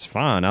 that's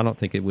fine. I don't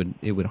think it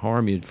would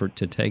harm you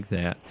to take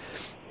that.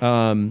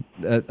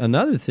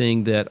 Another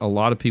thing that a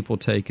lot of people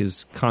take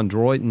is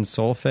chondroitin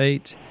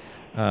sulfate.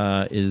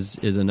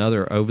 Is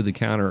another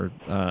over-the-counter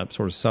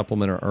sort of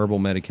supplement or herbal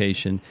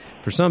medication.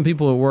 For some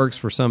people it works,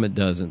 for some it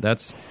doesn't.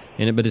 But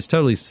it's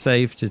totally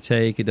safe to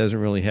take. It doesn't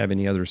really have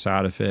any other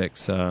side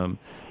effects that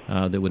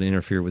would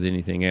interfere with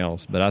anything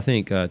else. But I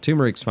think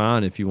turmeric's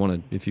fine if you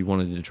wanted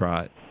to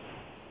try it.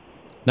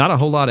 Not a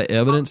whole lot of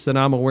evidence that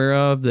I'm aware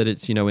of that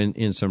it's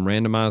in some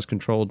randomized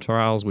controlled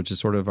trials, which is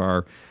sort of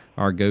our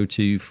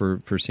go-to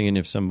for seeing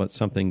if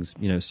something's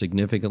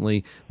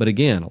significantly. But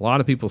again, a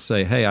lot of people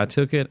say, "Hey, I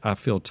took it, I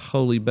feel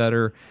totally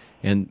better."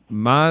 And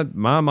my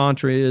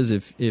mantra is,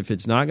 if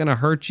it's not going to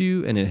hurt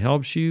you and it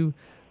helps you,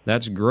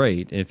 that's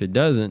great. If it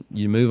doesn't,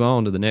 you move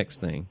on to the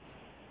next thing.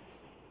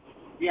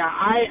 Yeah,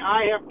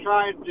 I have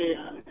tried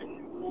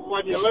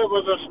when you live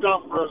with this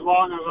stuff for as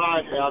long as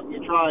I have,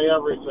 you try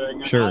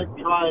everything. And sure. I've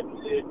tried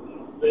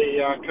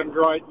the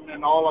chondroitin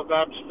and all of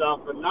that stuff,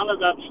 and none of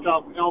that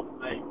stuff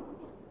helped me.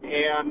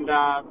 And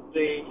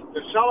the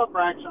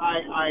Celebrex,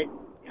 I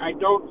I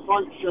don't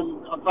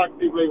function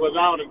effectively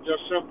without it,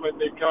 just simply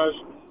because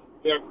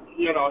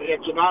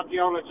it's about the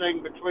only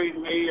thing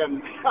between me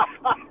and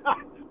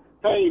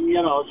pain,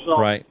 So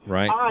Right. All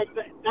right,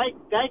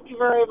 thank you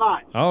very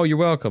much. Oh, you're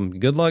welcome.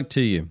 Good luck to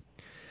you.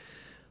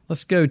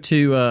 Let's go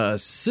to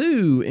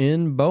Sue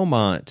in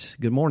Beaumont.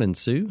 Good morning,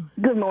 Sue.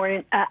 Good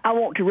morning. I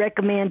want to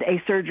recommend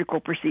a surgical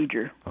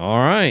procedure. All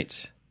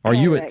right. Are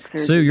you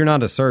Sue? You're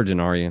not a surgeon,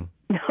 are you?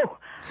 No,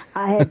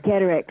 I had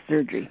cataract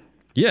surgery.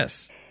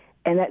 Yes.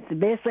 And that's the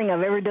best thing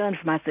I've ever done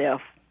for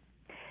myself.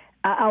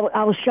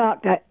 I was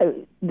shocked.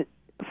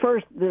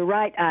 First, the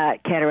right eye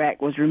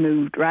cataract was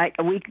removed, right,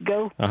 a week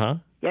ago. Uh-huh.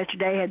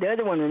 Yesterday, I had the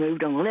other one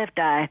removed on the left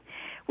eye.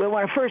 Well,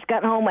 when I first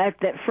got home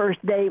after that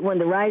first day, when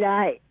the right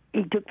eye,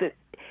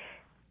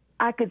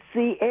 I could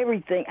see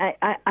everything.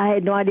 I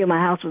had no idea my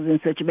house was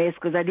in such a mess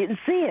because I didn't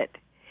see it.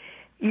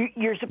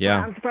 You're surprised.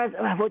 Yeah. I'm surprised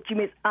what you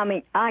missed. I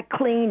mean, I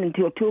cleaned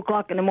until 2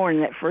 o'clock in the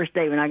morning that first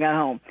day when I got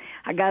home.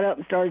 I got up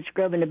and started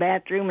scrubbing the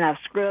bathroom, and I've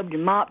scrubbed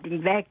and mopped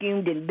and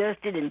vacuumed and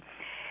dusted and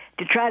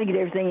to try to get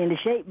everything into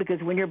shape,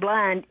 because when you're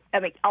blind,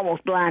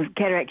 almost blind from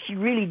cataracts, you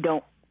really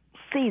don't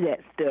see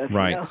that stuff.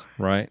 Right,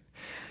 right.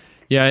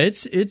 Yeah,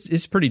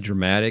 it's pretty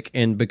dramatic,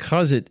 and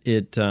because it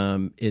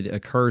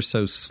occurs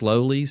so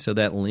slowly, so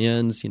that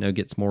lens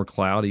gets more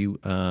cloudy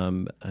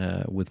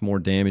with more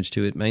damage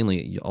to it,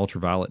 mainly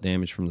ultraviolet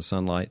damage from the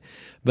sunlight.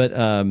 But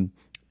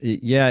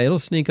it'll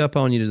sneak up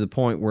on you to the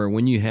point where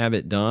when you have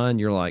it done,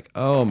 you're like,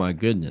 oh my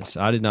goodness,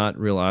 I did not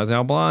realize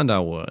how blind I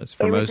was.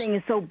 Everything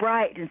is so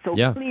bright and so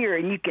clear,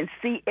 and you can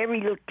see every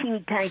little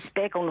teeny tiny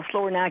speck on the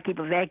floor. Now I keep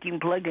a vacuum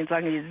plugged in so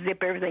I can just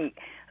zip everything.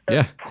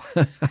 Yeah.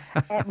 But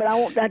I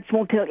just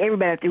want to tell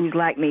everybody out there who's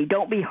like me,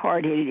 don't be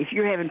hard-headed. If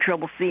you're having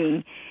trouble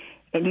seeing,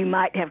 and you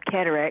might have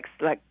cataracts,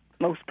 like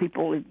most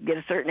people get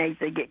a certain age,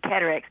 they get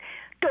cataracts,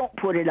 don't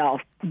put it off.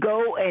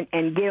 Go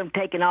and get them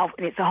taken off,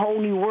 and it's a whole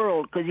new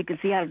world, because you can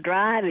see how to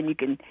drive, and you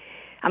can,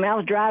 I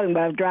was driving,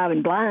 but I was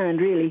driving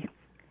blind, really.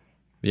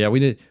 Yeah, we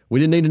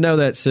didn't need to know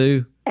that,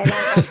 Sue. And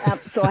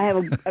so I had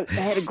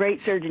a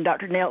great surgeon,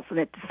 Dr. Nelson,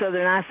 at the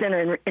Southern Eye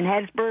Center in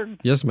Hattiesburg.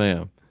 Yes,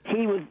 ma'am.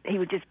 He was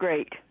just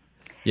great.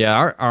 Yeah,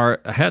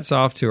 our hats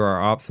off to our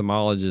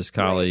ophthalmologist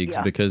colleagues,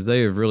 because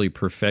they have really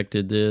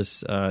perfected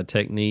this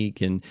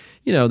technique. And,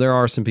 there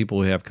are some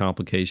people who have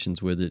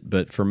complications with it.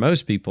 But for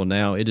most people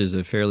now, it is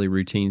a fairly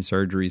routine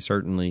surgery.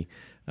 Certainly,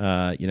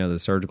 the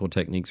surgical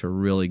techniques are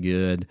really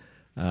good.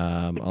 He's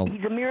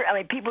a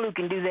miracle. People who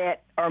can do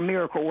that are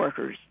miracle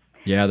workers.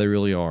 Yeah, they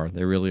really are.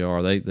 They really are.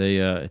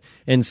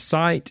 And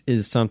sight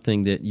is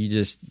something that you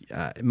just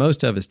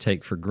most of us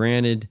take for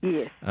granted.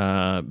 Yes.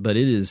 But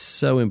it is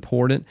so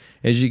important.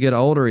 As you get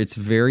older, it's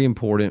very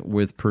important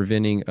with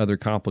preventing other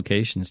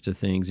complications to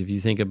things. If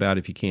you think about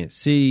if you can't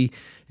see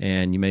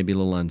and you may be a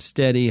little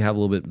unsteady, have a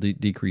little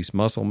bit decreased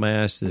muscle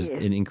mass, it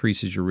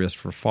increases your risk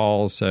for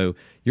falls. So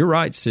you're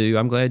right, Sue.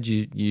 I'm glad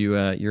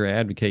you're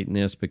advocating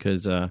this,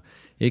 because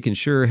it can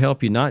sure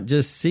help you not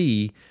just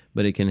see,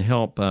 but it can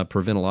help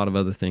prevent a lot of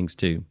other things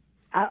too.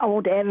 I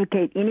want to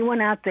advocate anyone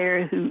out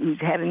there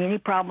who's having any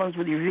problems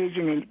with your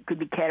vision, and it could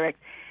be cataract,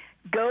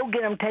 go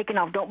get them taken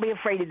off. Don't be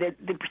afraid of it.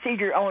 The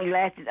procedure only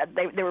lasted,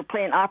 they were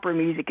playing opera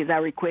music as I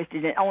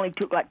requested. It only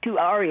took like 2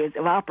 arias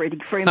of opera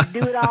for him to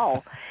do it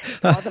all.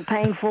 It wasn't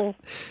painful,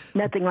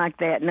 nothing like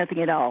that, nothing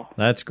at all.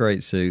 That's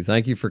great, Sue.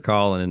 Thank you for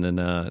calling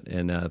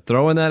and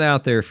throwing that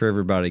out there for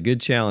everybody.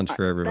 Good challenge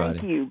for everybody.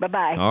 Thank you.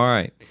 Bye-bye. All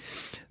right.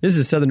 This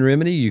is Southern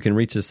Remedy. You can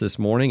reach us this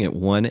morning at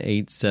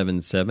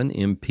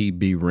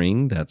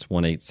 1-877-MPB-RING. That's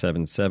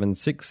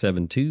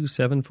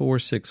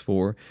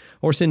 1-877-672-7464.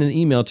 Or send an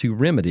email to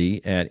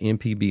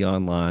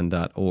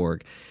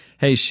remedy@mpbonline.org.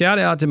 Hey, shout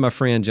out to my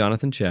friend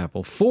Jonathan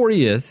Chappell,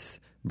 40th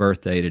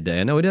birthday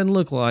today. I know he doesn't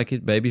look like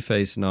it, baby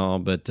face and all,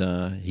 but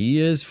he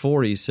is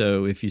 40.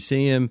 So if you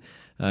see him,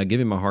 give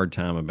him a hard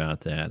time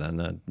about that. I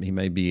know he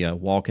may be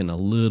walking a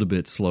little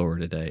bit slower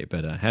today,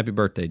 but happy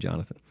birthday,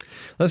 Jonathan.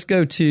 Let's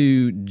go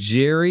to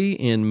Jerry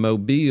in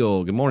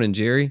Mobile. Good morning,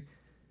 Jerry.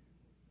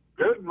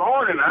 Good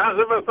morning. How's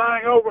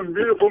everything over in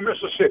beautiful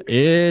Mississippi?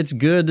 It's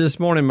good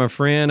this morning, my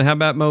friend. How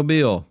about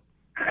Mobile?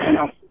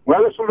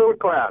 Well, it's a little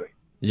cloudy.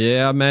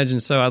 Yeah, I imagine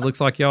so. It looks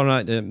like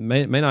y'all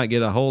may not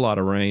get a whole lot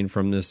of rain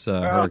from this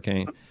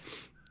hurricane.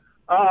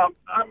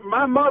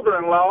 My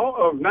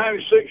mother-in-law of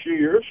 96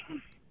 years,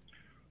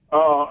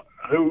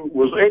 who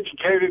was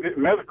educated at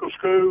medical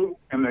school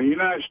in the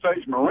United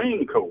States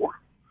Marine Corps,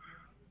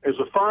 is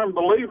a firm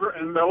believer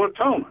in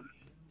melatonin.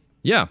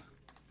 Yeah.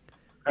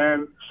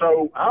 And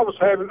so I'm a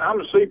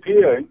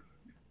CPA,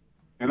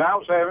 and I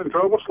was having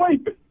trouble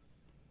sleeping.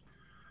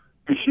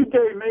 And she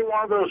gave me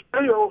one of those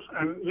pills,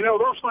 and,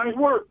 those things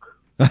work.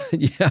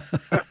 Yeah.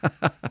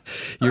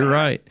 You're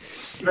right.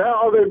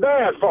 Now, are they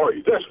bad for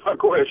you? That's my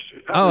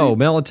question.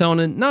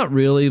 Melatonin? Not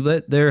really.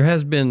 But there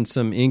has been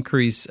some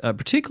increase,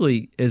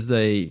 particularly as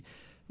they,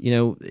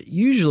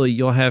 usually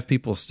you'll have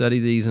people study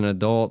these in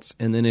adults,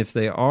 and then if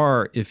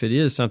it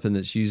is something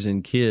that's used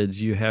in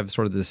kids, you have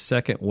sort of this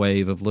second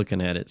wave of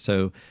looking at it.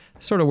 So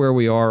sort of where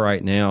we are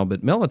right now.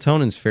 But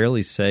melatonin's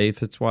fairly safe.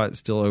 That's why it's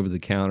still over the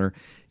counter.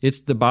 It's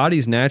the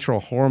body's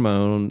natural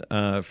hormone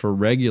for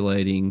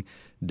regulating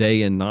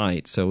day and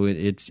night. So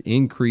it's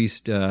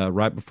increased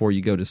right before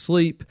you go to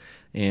sleep,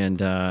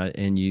 and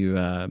you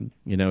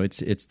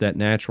it's that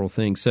natural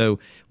thing. So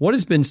what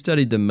has been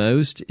studied the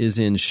most is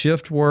in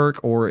shift work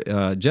or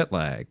jet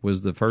lag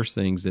was the first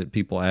things that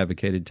people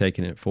advocated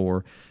taking it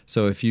for.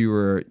 So if you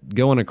were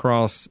going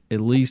across at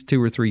least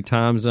 2 or 3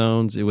 time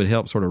zones, it would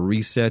help sort of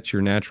reset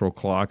your natural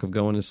clock of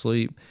going to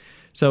sleep.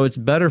 So it's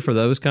better for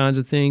those kinds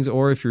of things.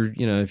 Or if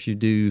if you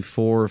do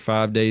 4 or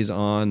 5 days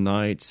on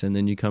nights and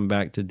then you come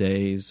back to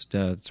days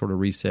to sort of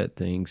reset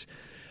things,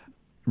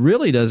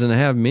 really doesn't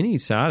have many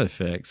side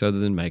effects other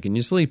than making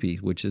you sleepy,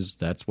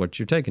 that's what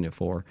you're taking it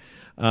for.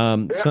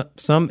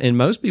 Some and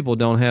most people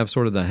don't have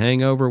sort of the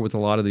hangover with a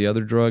lot of the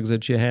other drugs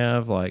that you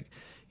have, like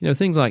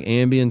things like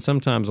Ambien.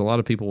 Sometimes a lot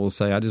of people will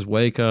say, I just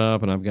wake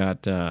up and I've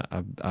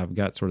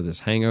got sort of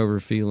this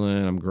hangover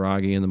feeling. I'm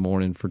groggy in the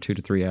morning for 2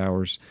 to 3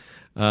 hours.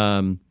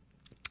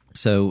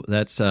 So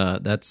that's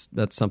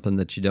something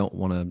that you don't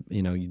want to,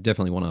 you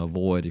definitely want to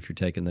avoid if you're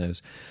taking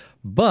those.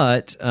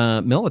 But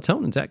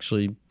melatonin's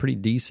actually pretty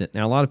decent.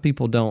 Now, a lot of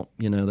people don't,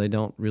 they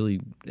don't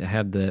really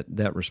have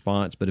that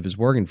response. But if it's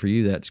working for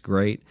you, that's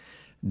great.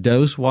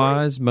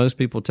 Dose-wise, most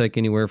people take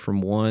anywhere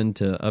from 1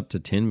 to up to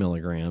 10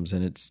 milligrams,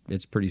 and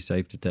it's pretty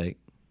safe to take.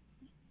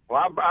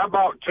 Well, I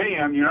bought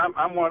 10.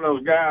 I'm one of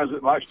those guys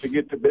that likes to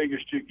get the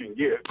biggest you can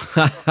get.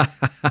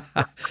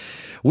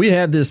 We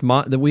have this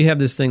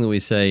thing that we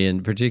say,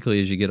 and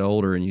particularly as you get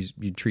older and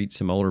you treat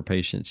some older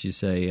patients, you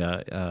say,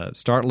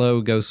 start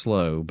low, go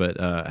slow. But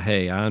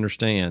hey, I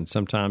understand.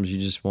 Sometimes you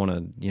just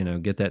want to,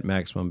 get that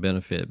maximum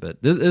benefit.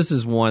 But this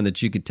is one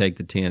that you could take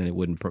the 10 and it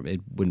wouldn't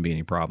be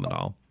any problem at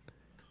all.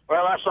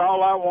 Well, that's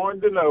all I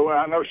wanted to know.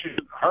 I know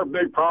her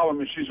big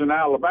problem is she's an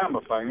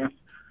Alabama fan.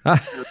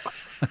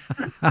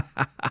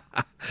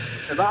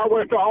 And I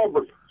went to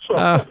Auburn. So.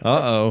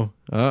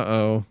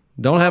 Uh-oh.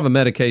 Don't have a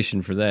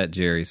medication for that,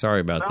 Jerry.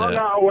 Sorry about that.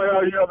 No,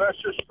 well,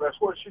 that's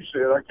what she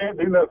said. I can't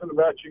do nothing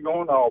about you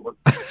going to Auburn.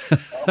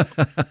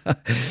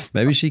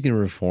 Maybe she can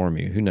reform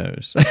you. Who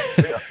knows?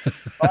 Yeah.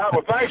 All right,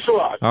 well, thanks a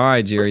lot. All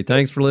right, Jerry.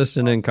 Thanks for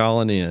listening and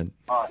calling in.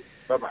 All right,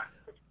 bye-bye.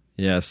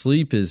 Yeah,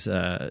 sleep is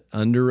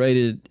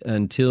underrated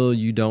until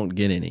you don't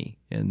get any,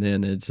 and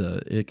then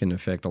it can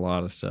affect a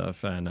lot of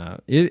stuff. And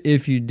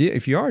if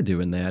you are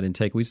doing that and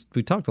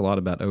we talked a lot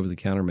about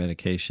over-the-counter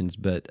medications,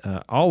 but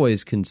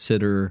always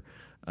consider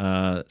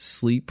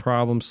sleep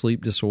problems,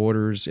 sleep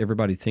disorders.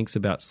 Everybody thinks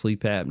about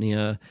sleep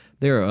apnea.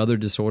 There are other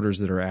disorders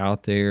that are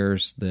out there,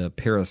 the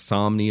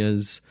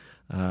parasomnias,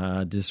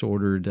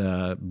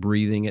 disordered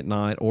breathing at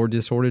night, or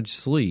disordered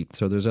sleep.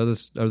 So there's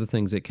other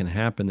things that can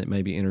happen that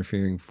may be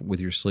interfering with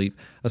your sleep.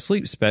 A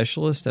sleep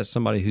specialist, that's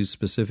somebody who's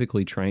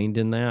specifically trained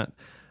in that.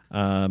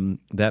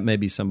 That may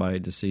be somebody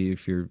to see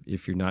if you're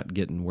not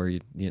getting where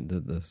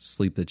the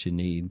sleep that you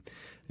need.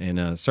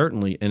 And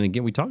certainly, and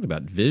again, we talked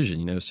about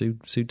vision.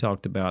 Sue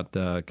talked about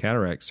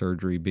cataract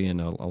surgery being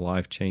a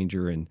life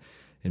changer and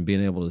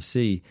being able to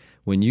see.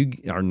 When you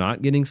are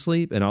not getting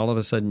sleep and all of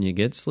a sudden you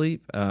get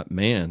sleep,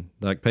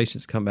 like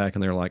patients come back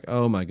and they're like,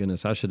 oh my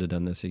goodness, I should have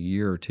done this a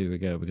year or 2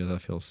 ago because I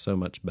feel so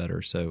much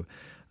better. So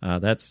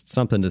that's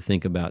something to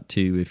think about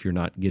too if you're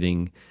not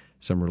getting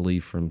some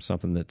relief from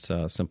something that's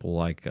simple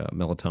like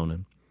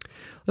melatonin.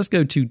 Let's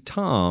go to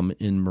Tom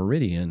in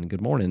Meridian.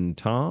 Good morning,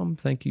 Tom.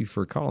 Thank you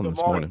for calling this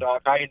morning. Good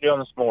morning, Doc. How you doing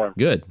this morning?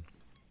 Good.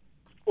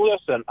 Well,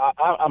 listen,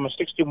 I'm a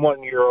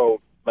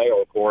 61-year-old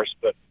male, of course,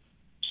 but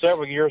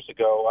several years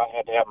ago I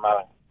had to have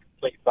my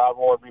complete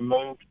thyroid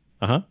removed.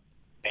 Uh-huh.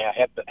 And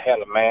I had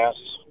a mass.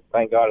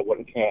 Thank God it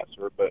wasn't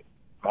cancer, but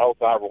my whole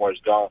thyroid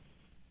is gone.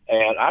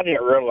 And I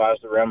didn't realize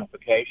the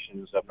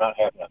ramifications of not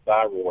having a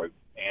thyroid,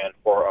 and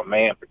for a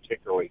man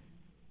particularly.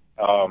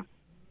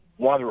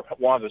 One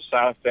of the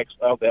side effects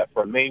of that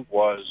for me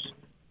was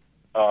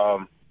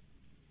my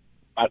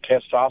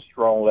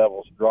testosterone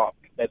levels dropped.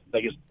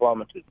 They just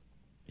plummeted.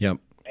 Yep.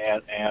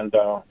 And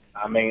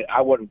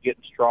I wasn't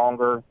getting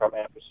stronger from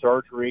after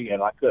surgery,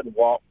 and I couldn't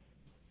walk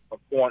from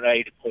point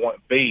A to point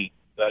B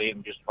without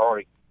even just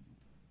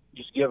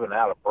giving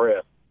out of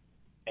breath.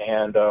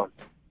 And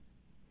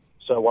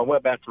so I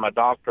went back to my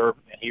doctor,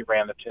 and he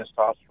ran the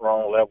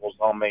testosterone levels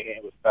on me, and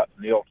it was about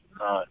nil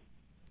to none.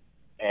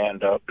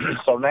 And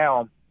so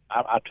now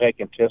I've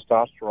taken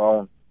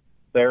testosterone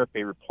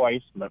therapy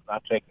replacement. I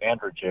take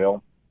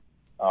Androgel,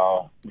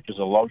 which is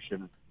a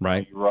lotion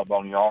right you rub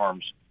on your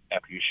arms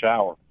after you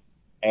shower.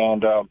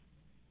 And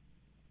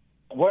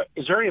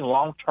is there any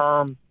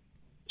long-term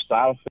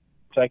side effects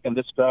taking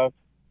this stuff?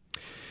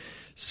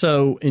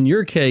 So in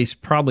your case,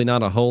 probably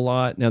not a whole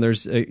lot. Now,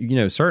 there's,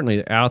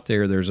 certainly out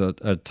there's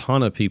a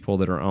ton of people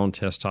that are on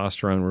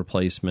testosterone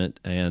replacement,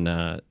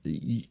 and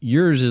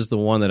yours is the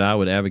one that I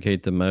would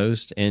advocate the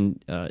most.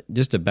 And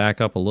just to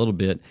back up a little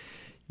bit,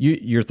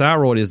 your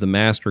thyroid is the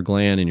master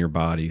gland in your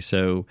body,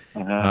 so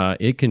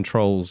it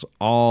controls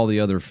all the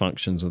other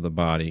functions of the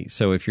body.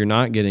 So if you're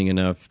not getting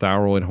enough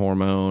thyroid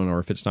hormone, or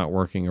if it's not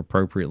working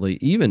appropriately,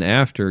 even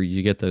after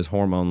you get those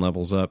hormone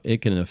levels up,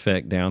 it can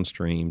affect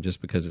downstream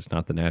just because it's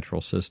not the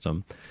natural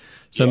system.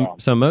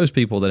 So most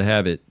people that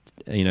have it,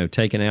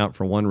 taken out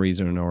for one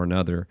reason or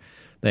another,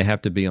 they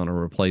have to be on a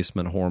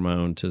replacement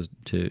hormone to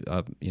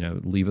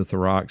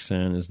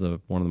levothyroxine is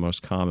one of the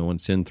most common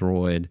ones,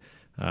 Synthroid.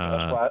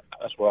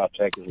 That's what I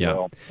take as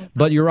well.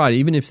 But you're right.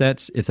 Even if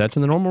that's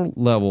in the normal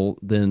level,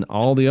 then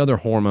all the other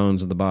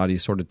hormones of the body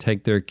sort of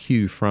take their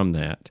cue from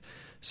that.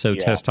 So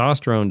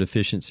testosterone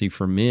deficiency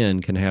for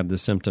men can have the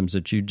symptoms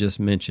that you just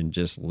mentioned,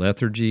 just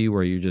lethargy,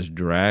 where you're just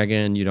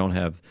dragging. You don't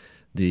have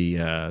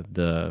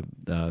the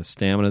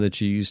stamina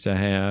that you used to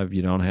have.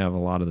 You don't have a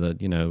lot of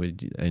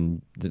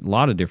and a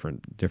lot of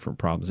different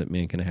problems that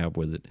men can have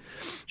with it.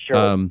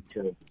 Sure.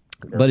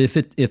 But if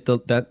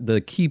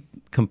the key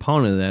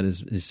component of that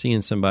is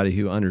seeing somebody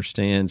who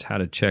understands how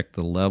to check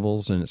the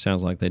levels, and it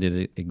sounds like they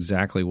did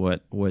exactly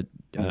what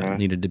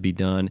needed to be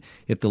done.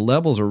 If the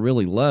levels are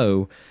really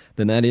low,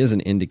 then that is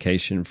an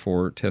indication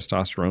for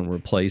testosterone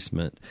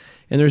replacement.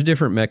 And there's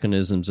different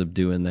mechanisms of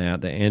doing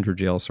that. The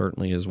androgel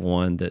certainly is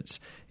one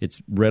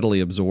it's readily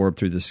absorbed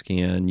through the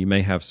skin. You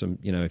may have some,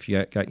 if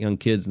you got young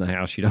kids in the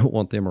house, you don't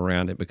want them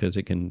around it because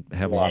it can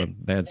have a lot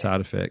of bad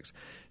side effects.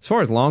 As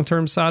far as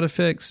long-term side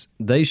effects,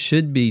 they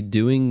should be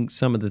doing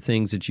some of the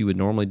things that you would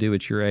normally do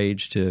at your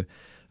age to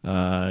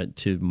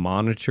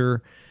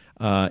monitor.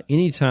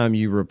 Anytime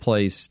you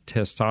replace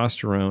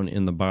testosterone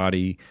in the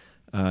body,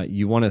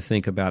 you want to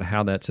think about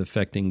how that's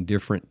affecting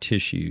different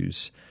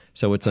tissues.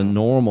 So it's a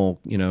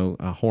normal,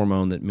 a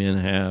hormone that men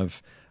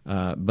have,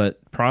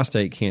 but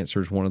prostate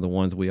cancer is one of the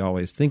ones we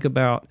always think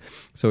about.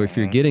 So if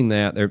you're getting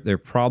that, they're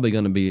probably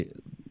going to be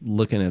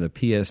looking at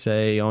a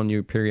PSA on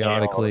you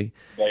periodically.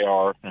 They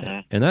are.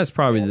 And that's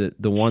probably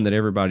the one that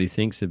everybody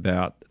thinks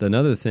about.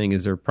 Another thing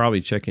is they're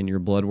probably checking your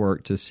blood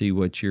work to see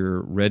what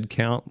your red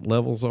count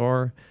levels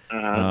are.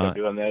 They're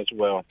doing that as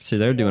well. See,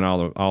 they're doing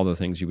all the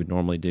things you would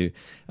normally do.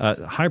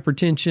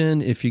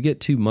 Hypertension, if you get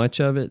too much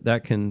of it,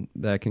 that can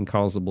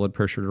cause the blood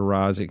pressure to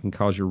rise. It can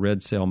cause your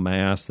red cell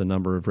mass, the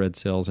number of red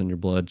cells in your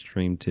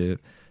bloodstream, to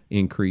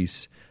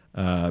increase.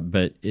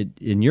 But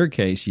in your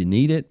case, you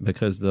need it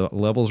because the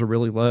levels are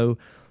really low.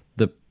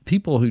 The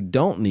people who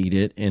don't need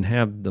it and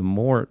have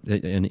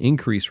an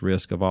increased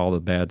risk of all the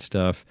bad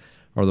stuff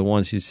are the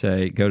ones who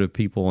go to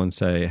people and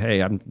say,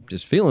 hey, I'm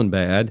just feeling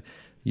bad.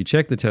 You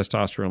check the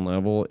testosterone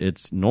level,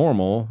 it's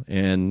normal,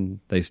 and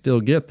they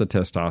still get the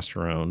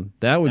testosterone.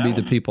 That would be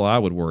the people I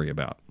would worry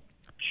about.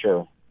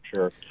 Sure.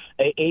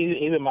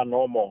 Even my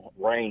normal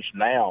range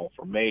now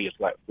for me is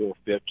like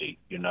 450.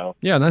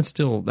 Yeah, that's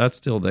still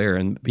there,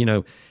 and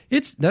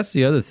that's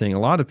the other thing. A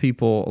lot of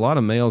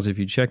males, if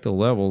you check the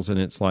levels and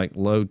it's like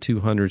low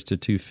 200s to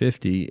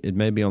 250, it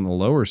may be on the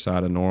lower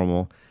side of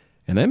normal,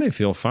 and they may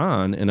feel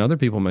fine, and other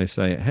people may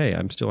say, hey,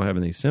 I'm still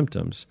having these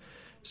symptoms.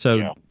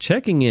 So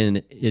checking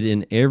it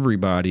in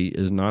everybody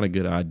is not a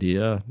good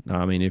idea.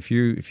 I mean, if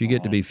you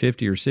get to be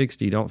 50 or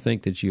 60, don't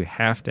think that you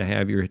have to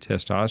have your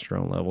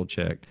testosterone level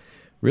checked.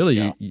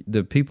 Really,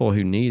 the people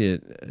who need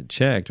it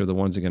checked are the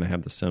ones that are going to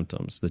have the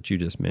symptoms that you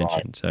just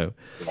mentioned. So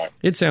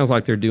it sounds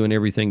like they're doing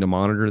everything to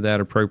monitor that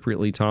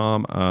appropriately,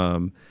 Tom. I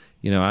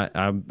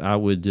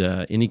would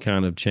any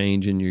kind of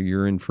change in your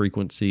urine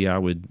frequency, I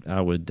would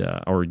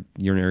or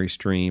urinary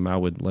stream, I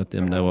would let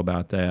them know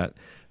about that.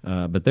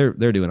 But they're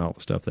doing all the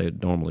stuff they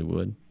normally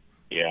would.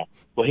 Yeah.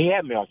 Well, he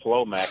had me on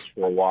Flomax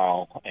for a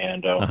while,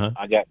 and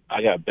I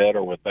got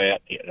better with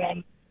that. He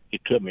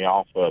took me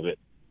off of it,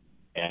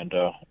 and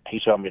he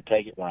told me to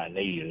take it when I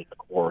needed it, of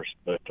course.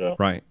 But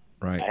right.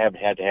 I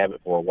haven't had to have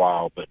it for a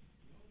while. But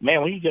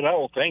man, when you get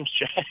old, things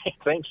change.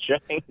 Things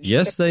change.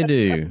 Yes, they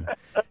do.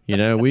 If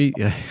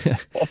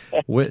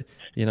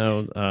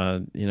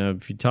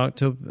you talk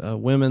to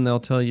women, they'll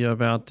tell you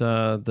about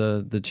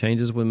the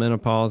changes with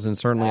menopause, and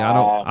certainly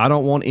I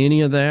don't want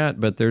any of that.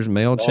 But there's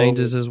male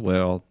changes as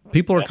well.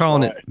 People are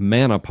calling it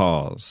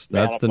menopause.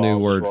 That's the new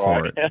word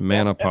for it,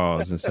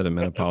 menopause instead of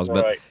menopause.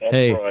 But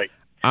hey,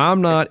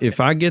 I'm not. If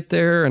I get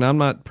there, and I'm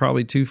not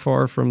probably too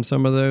far from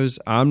some of those,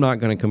 I'm not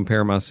going to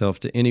compare myself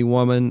to any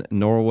woman,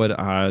 nor would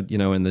I,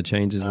 in the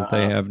changes that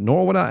they have,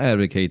 nor would I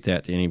advocate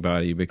that to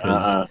anybody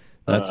because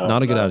that's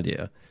not a good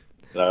idea.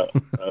 My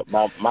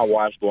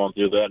wife's going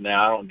through that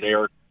now. I don't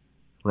dare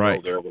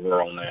go there with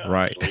her on that.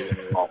 Right.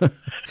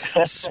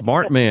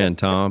 Smart man,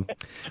 Tom.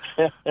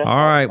 All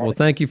right. Well,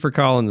 thank you for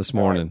calling this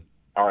morning.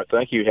 All right.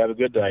 Thank you. Have a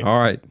good day. All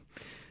right.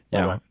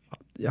 Yeah.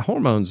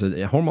 Hormones,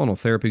 hormonal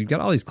therapy. You've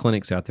got all these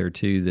clinics out there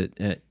too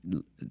that,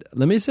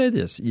 let me say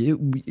this,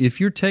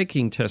 if you're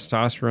taking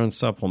testosterone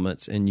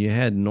supplements and you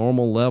had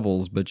normal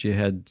levels but you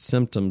had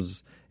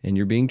symptoms and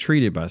you're being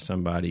treated by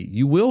somebody,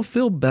 you will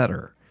feel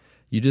better.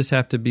 You just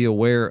have to be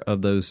aware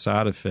of those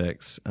side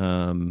effects.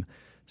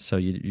 So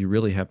you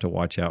really have to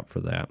watch out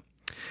for that.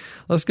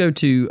 Let's go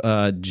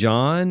to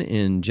John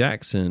in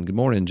Jackson. Good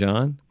morning,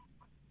 John.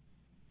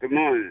 Good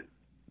morning.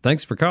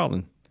 Thanks for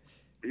calling.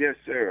 Yes,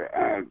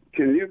 sir.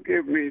 Can you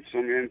give me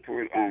some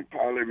input on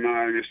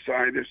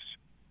polymyositis?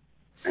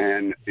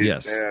 And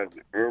is there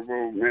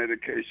herbal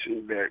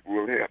medication that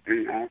will help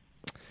me out?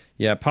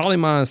 Yeah,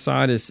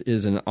 polymyositis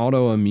is an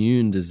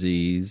autoimmune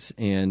disease.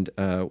 And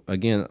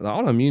again, the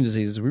autoimmune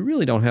diseases, we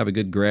really don't have a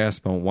good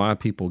grasp on why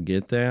people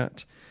get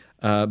that.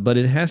 But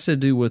it has to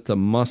do with the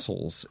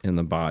muscles in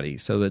the body.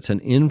 So it's an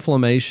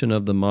inflammation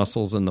of the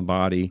muscles in the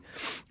body.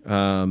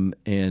 And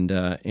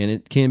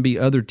it can be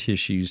other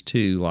tissues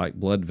too, like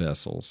blood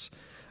vessels.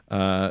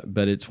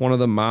 But it's one of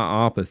the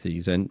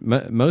myopathies. And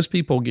most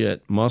people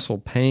get muscle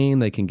pain.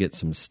 They can get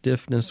some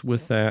stiffness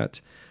with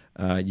that.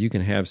 You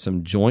can have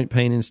some joint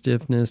pain and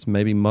stiffness,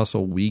 maybe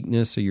muscle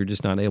weakness, so you're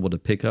just not able to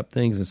pick up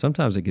things. And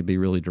sometimes it could be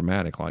really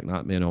dramatic, like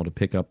not being able to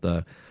pick up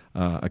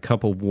a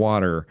cup of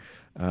water.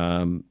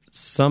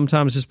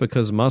 Sometimes just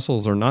because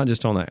muscles are not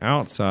just on the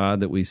outside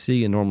that we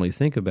see and normally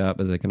think about,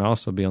 but they can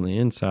also be on the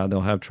inside.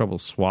 They'll have trouble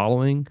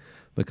swallowing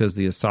because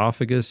the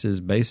esophagus is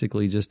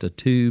basically just a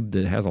tube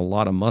that has a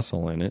lot of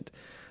muscle in it.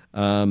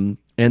 And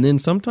then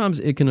sometimes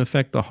it can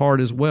affect the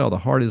heart as well. The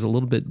heart is a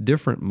little bit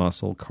different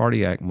muscle,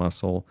 cardiac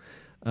muscle,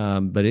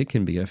 but it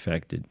can be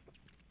affected.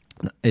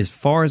 As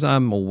far as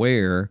I'm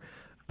aware,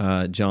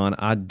 John,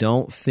 I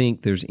don't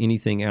think there's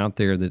anything out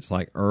there that's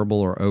like herbal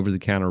or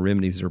over-the-counter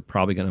remedies that are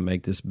probably going to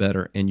make this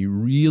better. And you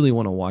really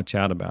want to watch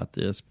out about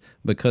this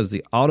because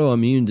the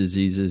autoimmune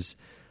diseases,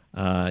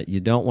 you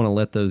don't want to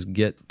let those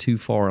get too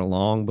far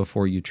along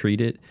before you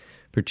treat it,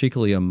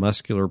 particularly a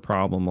muscular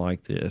problem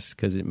like this,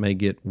 because it may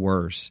get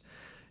worse.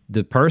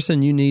 The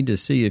person you need to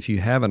see, if you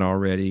haven't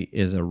already,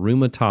 is a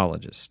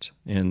rheumatologist.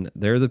 And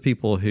they're the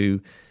people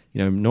who,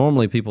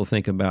 normally people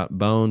think about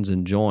bones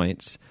and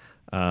joints,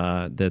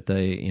 that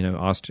they,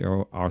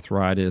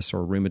 osteoarthritis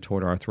or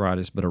rheumatoid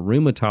arthritis, but a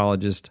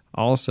rheumatologist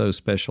also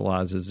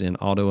specializes in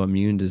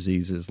autoimmune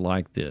diseases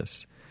like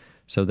this.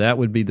 So that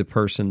would be the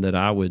person that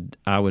I would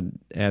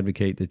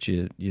advocate that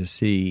you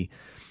see.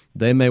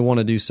 They may want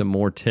to do some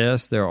more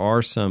tests. There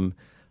are some,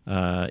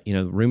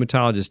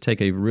 rheumatologists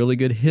take a really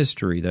good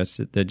history.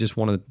 They just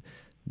want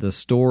the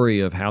story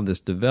of how this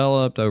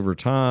developed over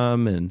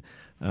time and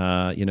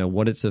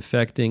what it's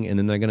affecting, and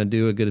then they're going to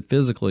do a good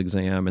physical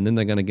exam, and then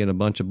they're going to get a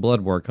bunch of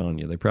blood work on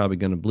you. They're probably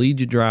going to bleed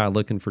you dry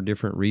looking for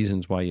different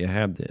reasons why you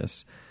have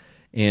this.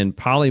 And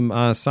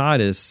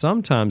polymyositis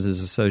sometimes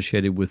is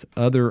associated with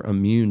other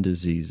immune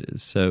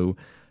diseases. So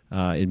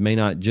it may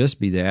not just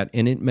be that,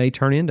 and it may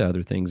turn into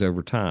other things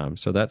over time.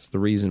 So that's the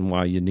reason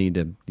why you need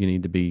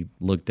to be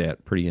looked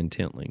at pretty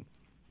intently.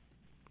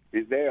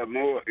 Is there a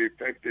more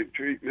effective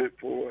treatment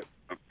for it,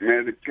 a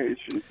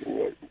medication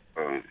for it?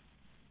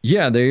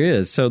 Yeah, there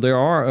is. So there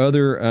are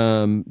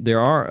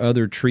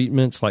other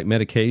treatments like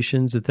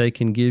medications that they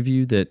can give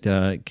you that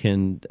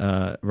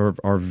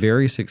are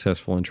very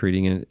successful in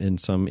treating it in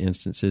some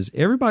instances.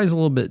 Everybody's a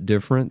little bit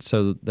different,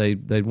 so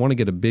they'd want to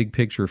get a big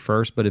picture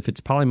first. But if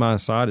it's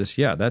polymyositis,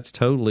 yeah, that's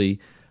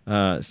totally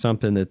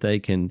something that they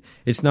can.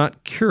 It's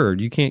not cured.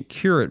 You can't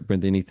cure it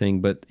with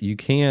anything, but you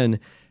can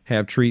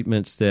have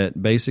treatments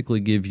that basically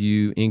give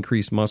you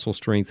increased muscle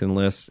strength and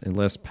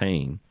less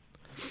pain.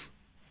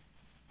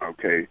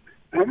 Okay.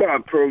 How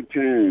about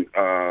protein?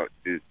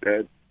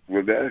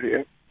 Would that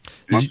help?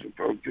 Muscle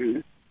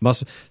protein?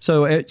 Muscle.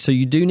 So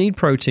you do need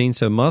protein.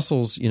 So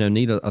muscles,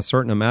 need a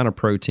certain amount of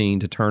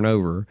protein to turn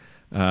over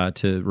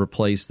to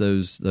replace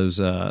those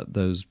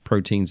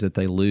proteins that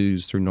they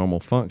lose through normal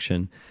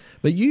function.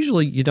 But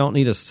usually you don't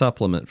need a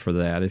supplement for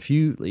that. If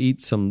you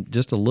eat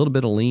just a little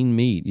bit of lean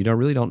meat, you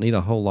really don't need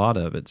a whole lot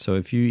of it. So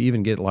if you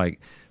even get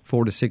like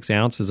 4 to 6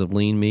 ounces of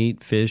lean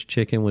meat, fish,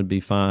 chicken would be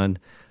fine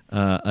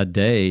a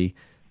day.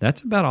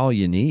 That's about all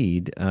you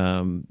need.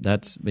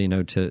 That's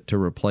to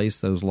replace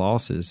those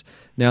losses.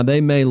 Now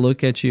they may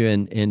look at you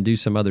and do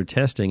some other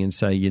testing and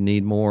say you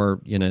need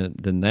more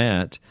than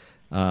that.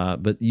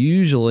 But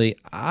usually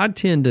I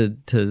tend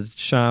to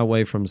shy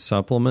away from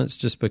supplements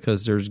just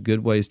because there's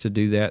good ways to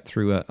do that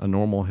through a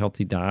normal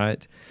healthy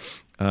diet.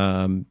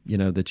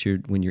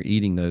 That when you're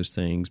eating those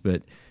things.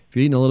 But if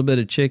you're eating a little bit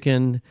of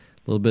chicken,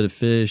 a little bit of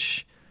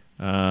fish.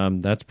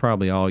 That's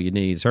probably all you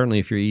need. Certainly,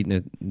 if you're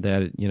eating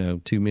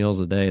that 2 meals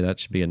a day, that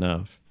should be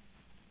enough.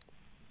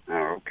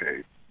 Oh,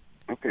 okay.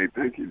 Okay,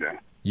 thank you, Doc.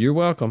 You're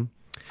welcome.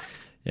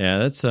 Yeah,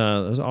 that's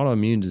those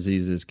autoimmune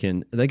diseases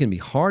can be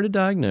hard to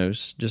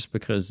diagnose just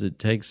because it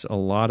takes a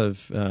lot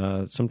of.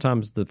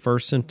 Sometimes the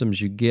first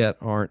symptoms you get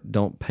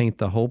don't paint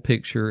the whole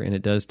picture, and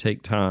it does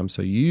take time.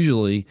 So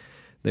usually,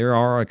 there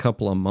are a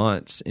couple of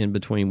months in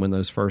between when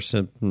those first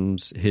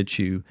symptoms hit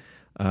you.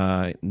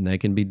 And they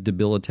can be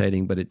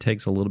debilitating, but it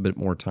takes a little bit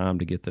more time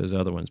to get those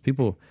other ones.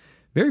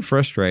 Very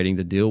frustrating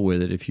to deal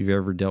with it if you've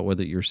ever dealt with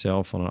it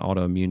yourself on an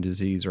autoimmune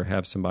disease or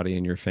have somebody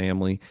in your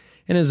family.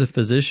 And as a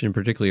physician,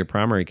 particularly a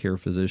primary care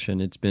physician,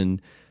 it's been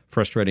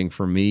frustrating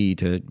for me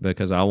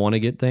because I want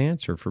to get the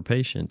answer for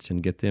patients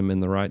and get them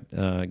in the right,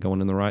 going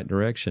in the right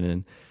direction.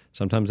 And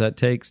sometimes that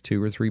takes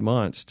 2 or 3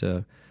 months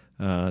to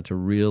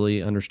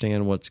really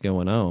understand what's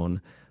going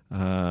on.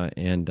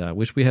 And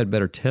wish we had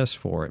better tests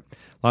for it.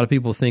 A lot of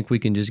people think we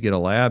can just get a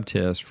lab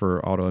test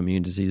for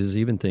autoimmune diseases,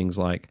 even things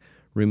like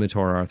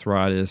rheumatoid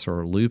arthritis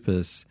or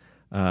lupus,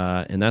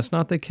 and that's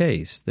not the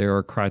case. There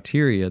are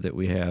criteria that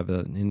we have,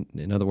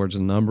 in other words,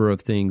 a number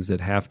of things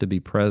that have to be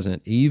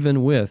present,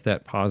 even with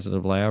that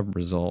positive lab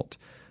result.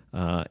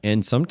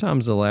 And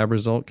sometimes the lab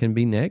result can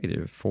be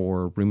negative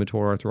for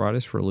rheumatoid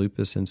arthritis, for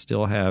lupus, and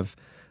still have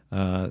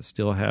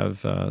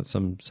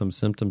some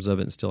symptoms of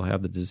it and still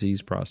have the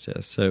disease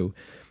process. So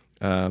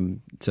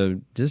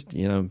just,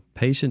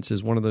 patience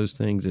is one of those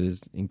things that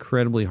is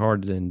incredibly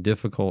hard and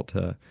difficult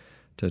to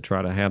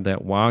try to have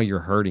that while you're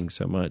hurting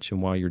so much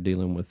and while you're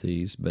dealing with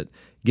these. But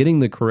getting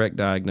the correct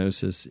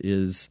diagnosis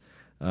is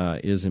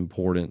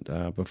important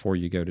before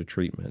you go to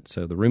treatment.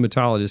 So the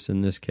rheumatologist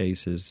in this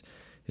case is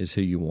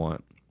who you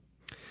want.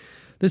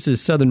 This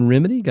is Southern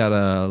Remedy. Got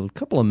a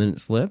couple of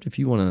minutes left. If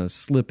you want to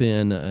slip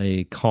in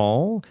a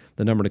call,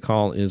 the number to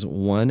call is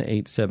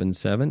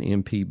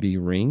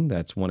 1-877-MPB-RING.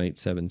 That's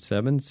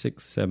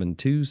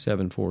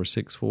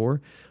 1-877-672-7464.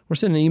 Or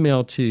send an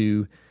email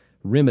to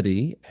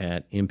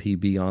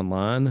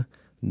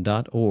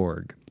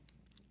remedy@mpbonline.org.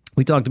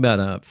 We talked about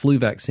a flu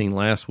vaccine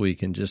last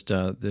week and just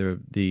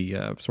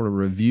the sort of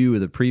review of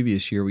the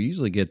previous year. We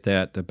usually get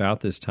that about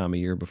this time of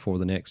year before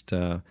the next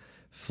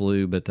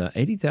flu, but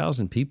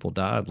 80,000 people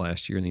died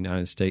last year in the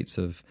United States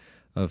of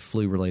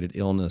flu-related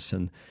illness,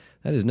 and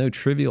that is no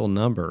trivial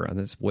number.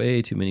 That's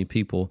way too many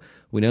people.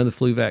 We know the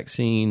flu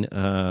vaccine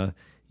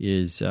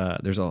there's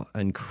an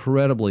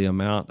incredibly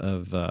amount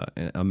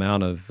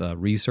of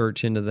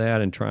research into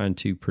that and trying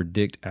to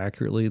predict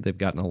accurately. They've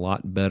gotten a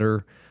lot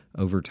better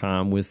over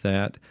time with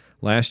that.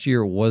 Last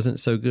year wasn't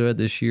so good.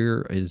 This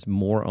year is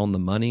more on the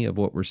money of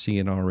what we're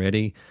seeing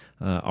already.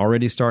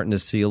 Already starting to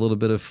see a little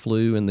bit of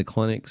flu in the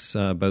clinics,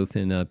 both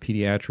in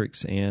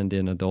pediatrics and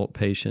in adult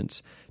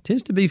patients.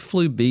 Tends to be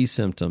flu B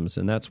symptoms,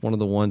 and that's one of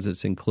the ones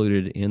that's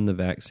included in the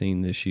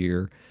vaccine this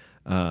year.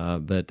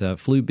 But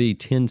flu B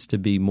tends to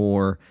be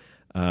more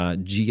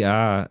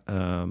GI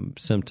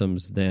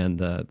symptoms than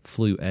the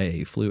flu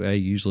A. Flu A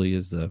usually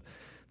is the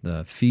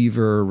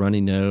fever,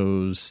 runny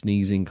nose,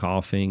 sneezing,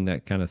 coughing,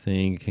 that kind of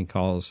thing. It can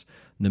cause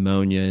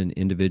pneumonia in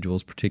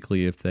individuals,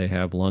 particularly if they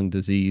have lung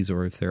disease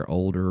or if they're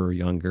older or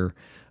younger.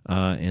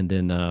 And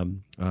then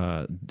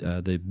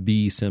the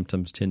B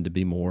symptoms tend to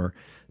be more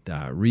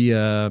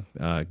diarrhea,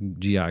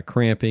 GI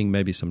cramping,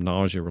 maybe some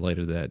nausea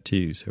related to that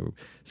too. So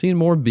seeing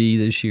more B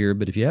this year,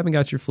 but if you haven't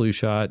got your flu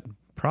shot,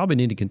 probably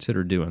need to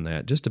consider doing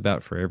that, just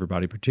about for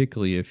everybody,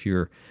 particularly if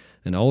you're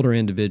an older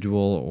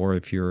individual or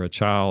if you're a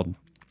child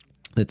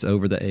that's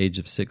over the age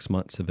of 6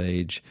 months of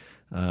age.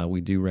 We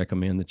do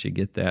recommend that you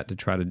get that to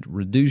try to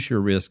reduce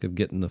your risk of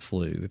getting the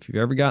flu. If you've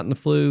ever gotten the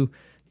flu,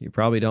 you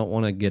probably don't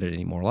want to get it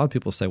anymore. A lot of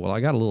people say, well,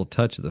 I got a little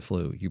touch of the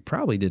flu. You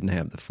probably didn't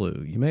have the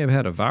flu. You may have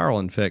had a viral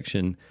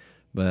infection,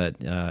 but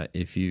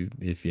if you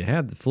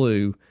have the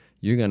flu,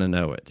 you're going to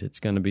know it. It's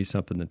going to be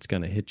something that's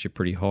going to hit you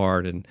pretty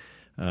hard, and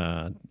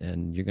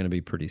you're going to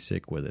be pretty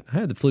sick with it. I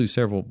had the flu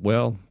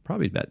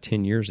probably about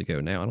 10 years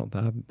ago now.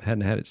 I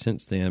hadn't had it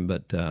since then,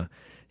 but I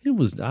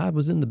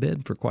was in the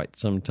bed for quite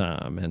some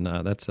time, and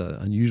that's an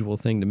unusual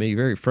thing to me.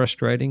 Very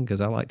frustrating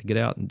because I like to get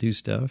out and do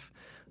stuff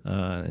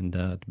and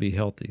to be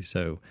healthy.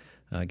 So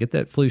get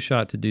that flu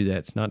shot to do that.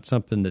 It's not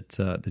something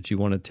that you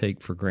want to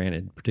take for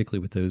granted,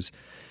 particularly with those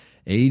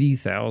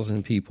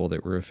 80,000 people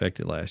that were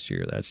affected last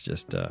year. That's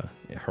just a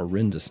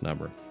horrendous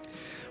number.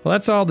 Well,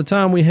 that's all the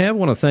time we have. I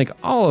want to thank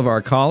all of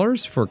our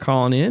callers for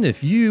calling in.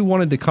 If you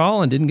wanted to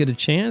call and didn't get a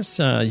chance,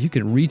 you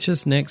can reach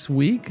us next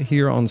week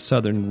here on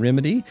Southern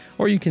Remedy,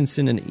 or you can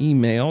send an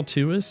email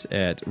to us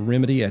at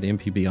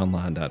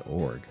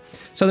remedy@mpbonline.org.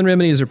 Southern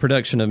Remedy is a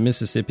production of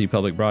Mississippi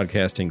Public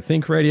Broadcasting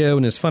Think Radio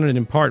and is funded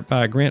in part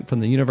by a grant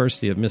from the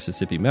University of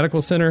Mississippi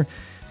Medical Center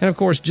and, of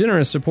course,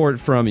 generous support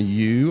from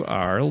you,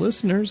 our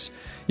listeners.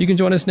 You can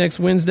join us next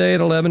Wednesday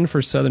at 11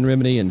 for Southern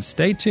Remedy, and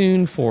stay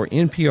tuned for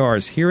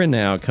NPR's Here and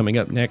Now coming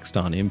up next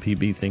on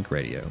MPB Think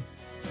Radio.